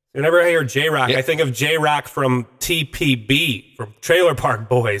 Whenever I hear J-Rock, Yeah. I think of J-Rock from TPB, from Trailer Park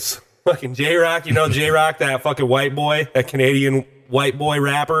Boys. Fucking J-Rock, you know J-Rock, that fucking white boy, that Canadian white boy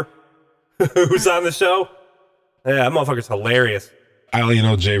rapper? Who's on the show? Yeah, that motherfucker's hilarious. I only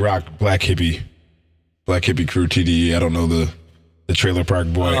know J-Rock, Black Hippie Crew, TDE. I don't know the Trailer Park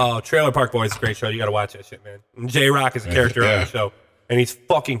Boy. Oh, Trailer Park Boy is a great show. You got to watch that shit, man. And J-Rock is a character on the show, and he's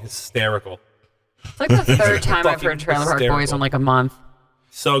fucking hysterical. It's like the third time I've heard Trailer Park Boys in like a month.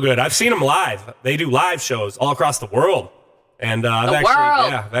 So good. I've seen them live. They do live shows all across the world, and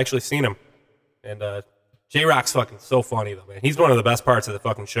I've actually seen them. And J-Rock's fucking so funny though, man. He's one of the best parts of the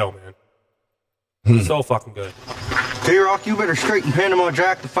fucking show, man. So fucking good. J-Rock, you better straighten Panama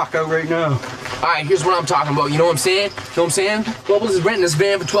Jack the fuck out right now. All right, here's what I'm talking about. You know what I'm saying? You know what I'm saying? Bubbles is renting this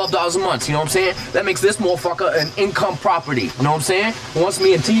van for $12 a month. You know what I'm saying? That makes this motherfucker an income property. You know what I'm saying? Once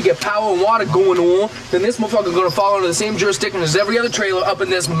me and T get power and water going on, then this motherfucker gonna fall under the same jurisdiction as every other trailer up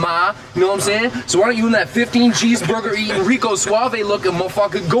in this ma. You know what I'm saying? So why don't you and that 15 cheeseburger eating Rico Suave looking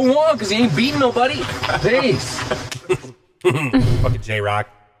motherfucker go on? Cause he ain't beating nobody. Peace. Fucking J-Rock.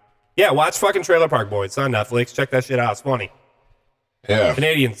 Yeah, watch fucking Trailer Park Boys. It's on Netflix. Check that shit out. It's funny. Yeah.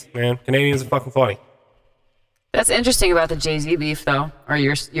 Canadians, man. Canadians are fucking funny. That's interesting about the Jay-Z beef, though, or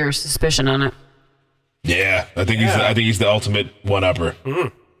your suspicion on it. Yeah, I think he's the ultimate one-upper.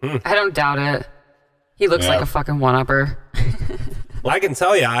 I don't doubt it. He looks like a fucking one-upper. Well, I can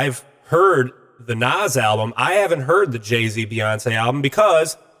tell you, I've heard the Nas album. I haven't heard the Jay-Z Beyonce album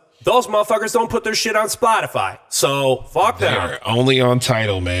because those motherfuckers don't put their shit on Spotify. So, fuck them. They're only on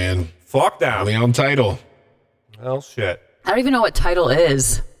Tidal, man. Fuck them. Only on Tidal. Well, shit. I don't even know what Tidal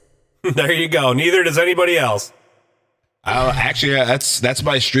is. There you go. Neither does anybody else. Actually, that's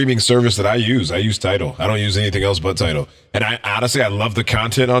my streaming service that I use. I use Tidal. I don't use anything else but Tidal. And I honestly love the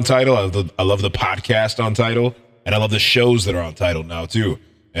content on Tidal. I love the podcast on Tidal, and I love the shows that are on Tidal now too.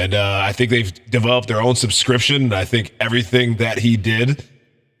 And I think they've developed their own subscription. And I think everything that he did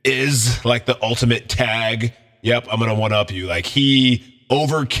is like the ultimate tag. Yep, I'm gonna one up you. Like he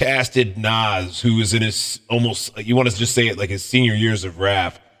overcasted Nas, who is in his almost, you want to just say it like his senior years of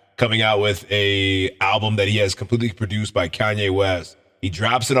rap, coming out with a album that he has completely produced by Kanye West. He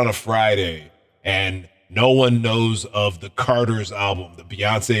drops it on a Friday, and no one knows of the Carter's album, the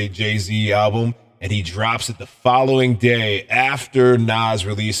Beyonce Jay-Z album, and he drops it the following day after Nas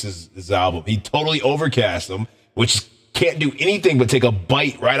releases his album. He totally overcast them, which can't do anything but take a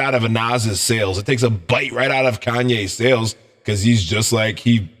bite right out of a Nas's sales. It takes a bite right out of Kanye's sales because he's just like,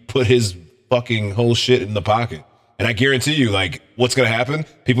 he put his fucking whole shit in the pocket. And I guarantee you, like, what's going to happen?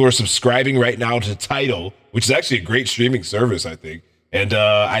 People are subscribing right now to Tidal, which is actually a great streaming service, I think. And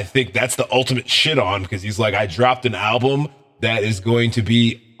I think that's the ultimate shit on, because he's like, I dropped an album that is going to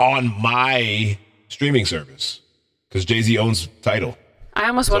be on my streaming service because Jay-Z owns Tidal. I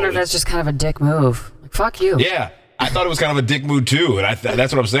almost wonder if that's just kind of a dick move. Like, fuck you. Yeah, I thought it was kind of a dick move too. And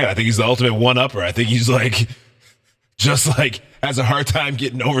that's what I'm saying. I think he's the ultimate one-upper. I think he's like, just like has a hard time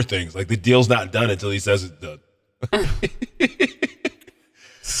getting over things. Like the deal's not done until he says it's done.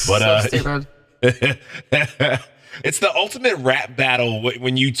 But stupid. It's the ultimate rap battle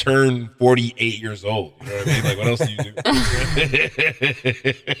when you turn 48 years old. You know what I mean? Like, what else do you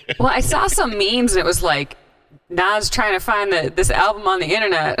do? Well, I saw some memes and it was like Nas trying to find this album on the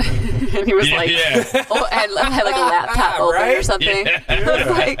internet, and he was I had like a laptop open or something. Yeah. I was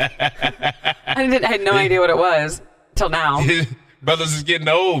like, I had no idea what it was till now. Brothers is getting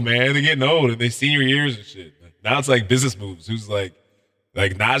old, man. They're getting old, and they senior years and shit. Now it's like business moves. Who's like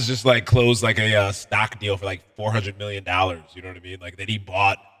Nas just like closed like a stock deal for like $400 million. You know what I mean? Like that he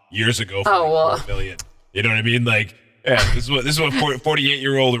bought years ago for $4 million. You know what I mean? Like, yeah, this is what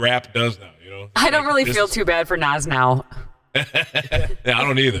 48-year-old rap does now. You know? I don't really feel too bad for Nas now. Yeah, I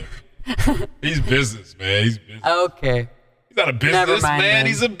don't either. He's business, man. He's business. Okay. He's not a business man. Then.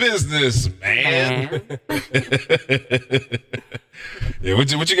 He's a business man. Yeah,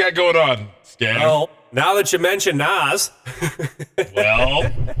 what you got going on, Scav? Well, now that you mentioned Nas,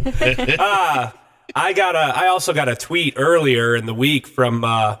 I also got a tweet earlier in the week from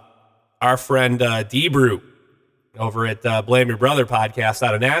our friend D-Brew over at Blame Your Brother podcast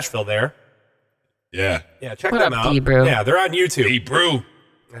out of Nashville there. Yeah. Yeah, check them out. D-Brew? Yeah, they're on YouTube. D-Brew.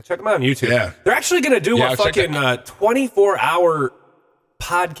 Yeah, check them out on YouTube. Yeah. They're actually going to do a fucking 24-hour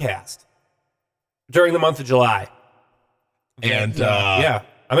podcast during the month of July. And yeah,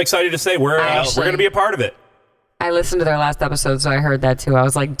 I'm excited to say we're going to be a part of it. I listened to their last episode, so I heard that too. I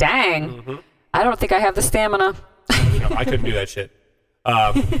was like, dang, I don't think I have the stamina. No, I couldn't do that shit.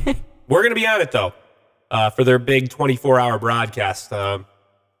 We're going to be on it, though, for their big 24-hour broadcast. I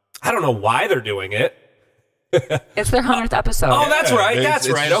don't know why they're doing it. It's their 100th episode. Oh, that's right. That's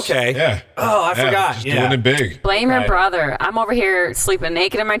right. Okay. Yeah. Oh, I forgot. Just doing it big. Blame Your Brother. I'm over here sleeping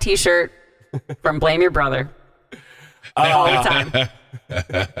naked in my T-shirt from Blame Your Brother. All the time.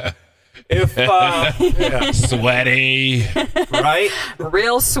 If yeah. Sweaty. Right?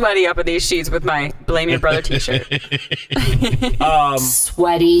 Real sweaty up in these sheets with my Blame Your Brother t-shirt.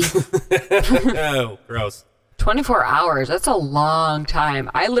 Sweaty. Oh, gross. 24 hours. That's a long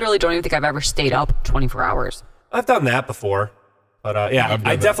time. I literally don't even think I've ever stayed up 24 hours. I've done that before. But yeah,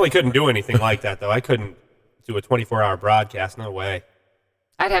 I definitely couldn't do anything like that, though. I couldn't do a 24-hour broadcast. No way.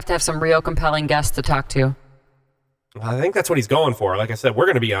 I'd have to have some real compelling guests to talk to. I think that's what he's going for. Like I said, we're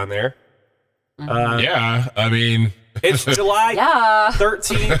going to be on there. Yeah, I mean... It's July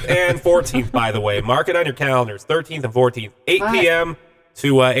 13th and 14th, by the way. Mark it on your calendars. 13th and 14th. 8 p.m.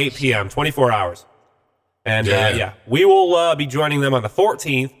 to 8 p.m. 24 hours. And yeah, we will be joining them on the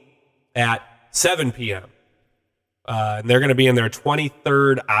 14th at 7 p.m. And they're going to be in their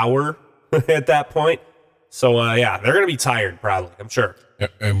 23rd hour at that point. So, yeah, they're going to be tired, probably, I'm sure.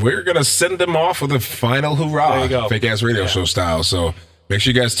 And we're going to send them off with a final hoorah. There you go. Fake Ass Radio Show style. So make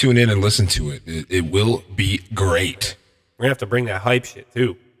sure you guys tune in and listen to it. It will be great. We're going to have to bring that hype shit,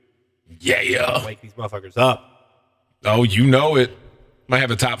 too. Yeah. Wake these motherfuckers up. Oh, you know it. Might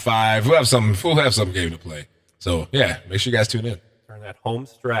have a top 5. We'll have some game to play. So, yeah, make sure you guys tune in. Turn that home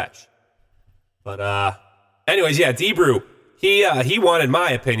stretch. But, anyways, yeah, D-Brew, he wanted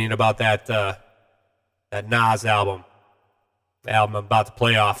my opinion about that Nas album. The album I'm about to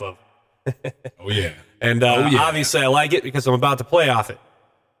play off of. Oh, yeah. And obviously I like it because I'm about to play off it.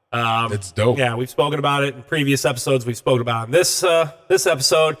 It's dope. Yeah, we've spoken about it in previous episodes. We've spoken about it in this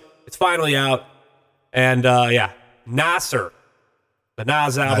episode. It's finally out. And, yeah, Nasser. The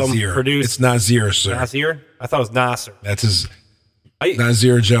Nas album Nasir. produced... It's Nasir, sir. Nasir? I thought it was Nasser. That's his...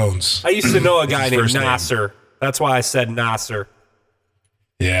 Nasir Jones. I used to know a guy named first name. Nasser. That's why I said Nasser.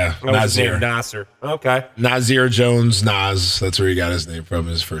 Yeah, That was his Nasir. name, Nasser. Okay. Nasir Jones, Nas. That's where he got his name from,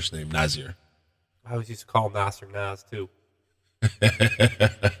 his first name, Nasir. I always used to call him Nasser Nas, too.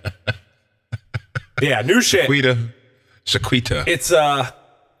 Yeah, new shit. Shaquita. It's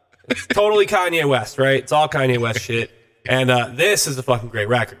totally Kanye West, right? It's all Kanye West shit. And this is a fucking great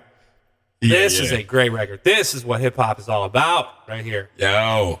record. This is a great record. This is what hip-hop is all about right here.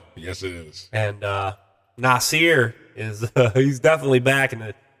 Yo, yes it is. And Nasir is he's definitely back in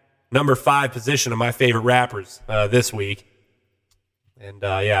the number 5 position of my favorite rappers this week. And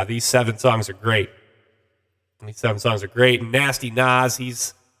yeah, these 7 songs are great. And Nasty Nas,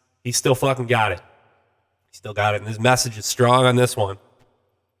 he's still fucking got it. He still got it. And his message is strong on this one.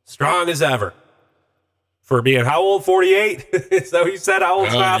 Strong as ever. For being how old? 48? Is that what you said? How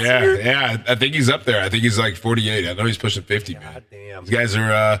old's Nasir? Yeah. I think he's up there. I think he's like 48. I know he's pushing 50, man. God damn. These guys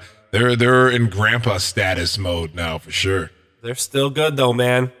are they're in grandpa status mode now for sure. They're still good though,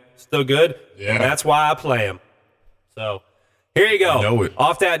 man. Still good. Yeah. And that's why I play them. So here you go. I know it.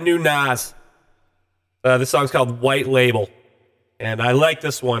 Off that new Nas. This song's called White Label. And I like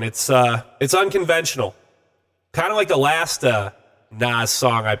this one. It's unconventional. Kind of like the last Nas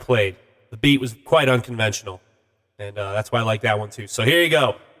song I played. The beat was quite unconventional. And that's why I like that one too. So here you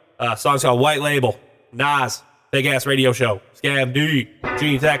go. Song's called White Label. Nas. Big Ass Radio Show. Scav D.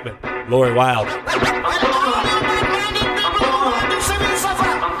 Gene Techman. Lori Wild.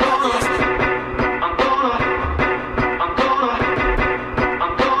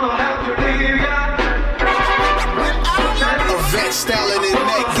 Styling in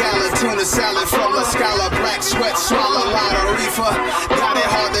neck gala, tuna salad from La Scala, black sweat, swallow a lot of reefer. Got it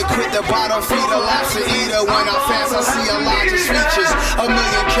hard to quit the bottom feeder, lobster eater. When I fast, I see a larger features. $1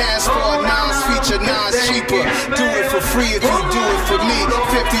 million cash for a Nas feature, Nas cheaper. Do it for free if you do it for me.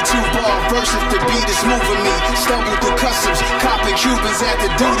 52 bar verse if the beat is moving me. Stumble through customs, copping Cubans at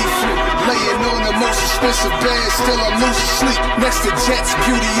the duty free. Laying on the most expensive bed, still I'm losing sleep. Next to Jets,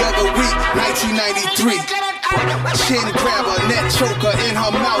 beauty of the week, 1993. Chin grabber, net choker, in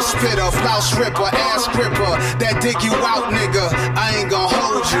her mouth spitter, blouse ripper, ass gripper, that dig you out nigga, I ain't gon'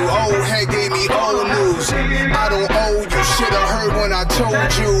 hold you, old head gave me old news, I don't owe you, should've heard when I told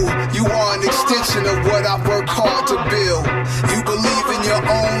you, you are an extension of what I work hard to build, you believe in your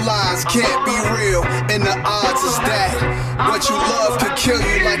own lies, can't be real, and the odds is that, what you love could kill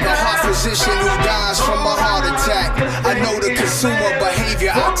you like a heart physician who dies from a heart attack, I know the consumer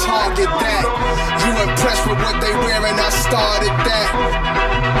behavior, I target that, you impressed with what they wear and I started that.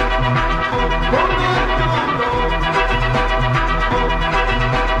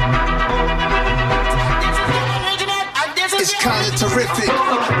 It's kinda terrific.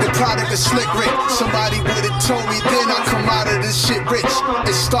 The product is slick Rick. Somebody would've told me then I come out of this shit rich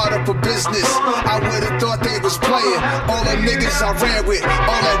and start up a business. I would've thought they was playing. All the niggas I ran with,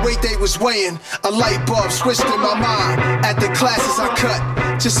 all that weight they was weighing. A light bulb switched in my mind. At the classes I cut,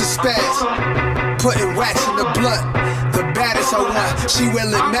 just a spaz. Putting wax in the blunt. The the baddest I want. She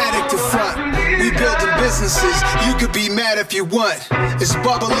Willmatic to front. We building businesses, you could be mad if you want. It's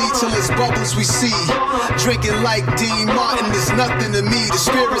bubbly till it's bubbles we see. Drinking like Dean Martin is nothing to me. The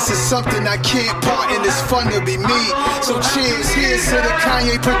spirits is something I can't part in. It's fun to be me. So cheers, here's to the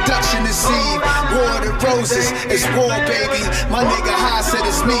Kanye production this eve. War of the Roses, it's war, baby. My nigga High said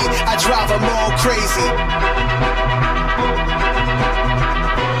it's me. I drive them all crazy.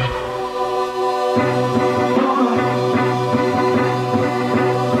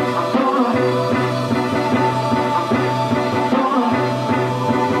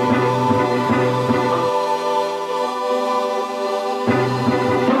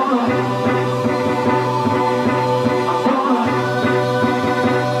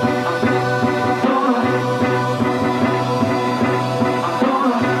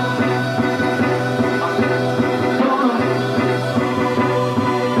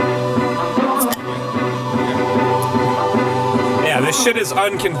 This shit is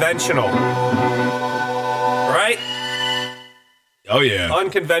unconventional. Right? Oh, yeah.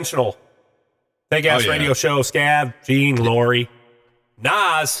 Unconventional. Big ass radio show, Scav, Gean, Lori,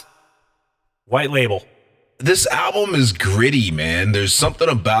 Nas, White Label. This album is gritty, man. There's something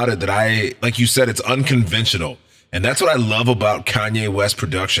about it that like you said, it's unconventional. And that's what I love about Kanye West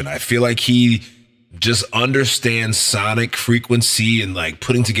production. I feel like he just understands sonic frequency and like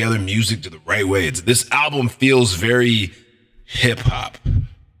putting together music to the right way. This album feels very hip hop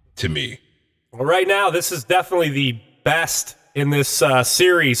to me. Well, right now, this is definitely the best in this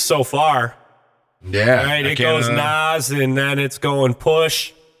series so far. Yeah. Right? It goes Nas, and then it's going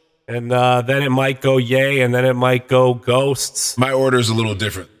Push, and then it might go Ye, and then it might go Ghosts. My order is a little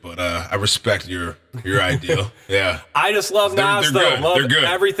different, but I respect your ideal. Yeah. I just love Nas, though. Love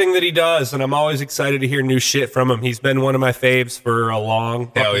everything that he does, and I'm always excited to hear new shit from him. He's been one of my faves for a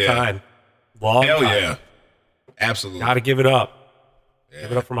long time. Long time. Yeah. Absolutely. Gotta give it up. Yeah.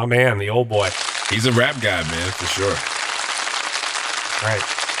 Give it up for my man, the old boy. He's a rap guy, man, for sure. Right.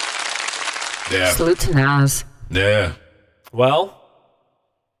 Yeah. Salute to Nas. Yeah. Well,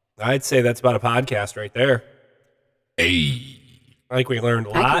 I'd say that's about a podcast right there. Hey. I think we learned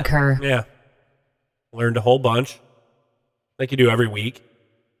a lot. I concur. Yeah. Learned a whole bunch. Like you do every week.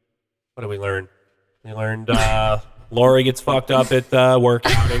 What did we learn? We learned Lori gets fucked up at work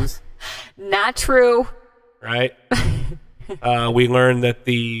things. Not true. Right? We learned that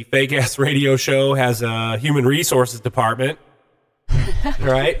the fake ass radio show has a human resources department.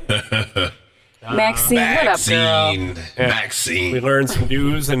 Right? Maxine, what up, girl? Maxine. We learned some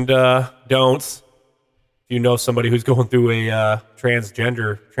do's and don'ts. If you know somebody who's going through a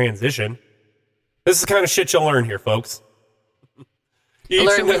transgender transition, this is the kind of shit you'll learn here, folks. We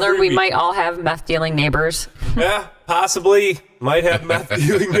learned we might all have meth dealing neighbors. Yeah, possibly. Might have meth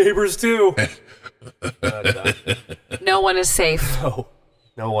dealing neighbors too. No one is safe.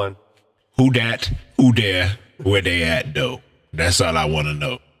 No one. Who dat? Who there? Where they at, though? That's all I want to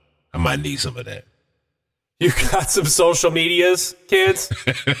know. I might need some of that. You got some social medias, kids?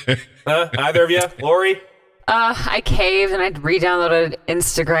 Huh? Either of you? Lori? I caved and I re-downloaded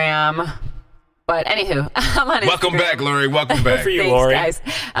Instagram. But anywho, I'm on Instagram. Welcome back, Lori. Welcome back. Good for you, Thanks, Lori. guys.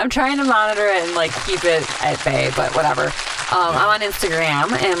 I'm trying to monitor it and like keep it at bay, but whatever. I'm on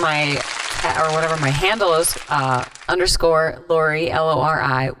Instagram and my handle is _Lori,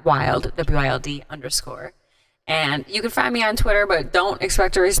 LORI, wild, WILD _. And you can find me on Twitter, but don't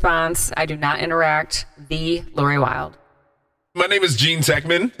expect a response. I do not interact. The Lori Wild. My name is Gene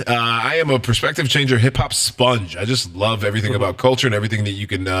Techman. I am a perspective changer hip hop sponge. I just love everything about culture and everything that you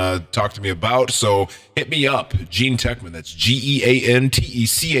can talk to me about. So hit me up, Gene Techman. That's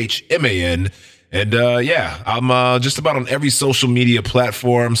GeanTechman. And I'm just about on every social media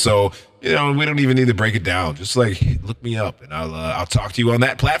platform. So, we don't even need to break it down. Just like look me up and I'll talk to you on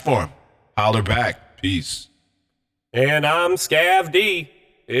that platform. Holler back. Peace. And I'm Scav D.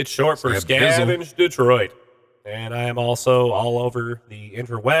 It's short for Scavenge Detroit. And I am also all over the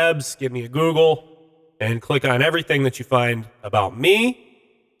interwebs. Give me a Google and click on everything that you find about me.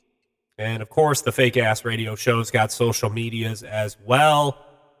 And of course, the fake ass radio show's got social medias as well.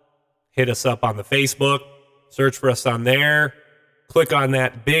 Hit us up on the Facebook. Search for us on there. Click on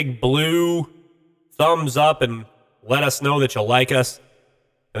that big blue thumbs up and let us know that you like us.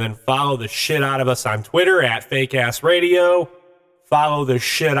 And then follow the shit out of us on Twitter at Fake Ass Radio. Follow the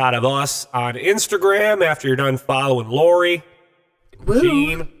shit out of us on Instagram after you're done following Lori,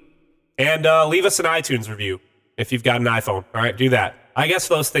 Gene, and leave us an iTunes review if you've got an iPhone. All right, do that. I guess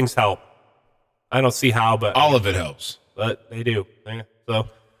those things help. I don't see how, but all of it helps. But they do. So,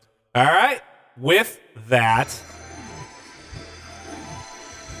 all right. With that,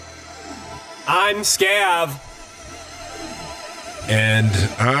 I'm Scav. And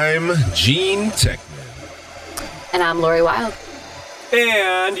I'm Gean Techman. And I'm Lori Wild.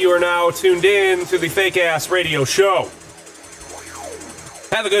 And you are now tuned in to the Fake Ass Radio Show.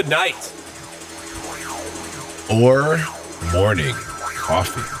 Have a good night. Or morning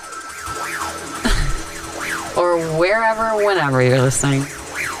coffee. Or wherever, whenever you're listening.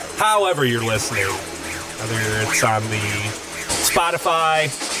 However you're listening. Whether it's on the Spotify,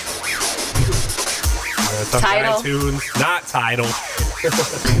 it's on Tidal. iTunes, not Tidal.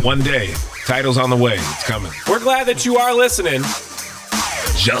 One day. Title's on the way. It's coming. We're glad that you are listening.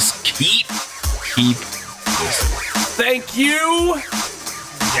 Just keep listening. Thank you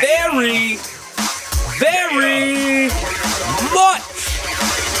very, very much.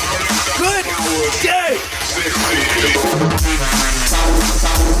 Good day.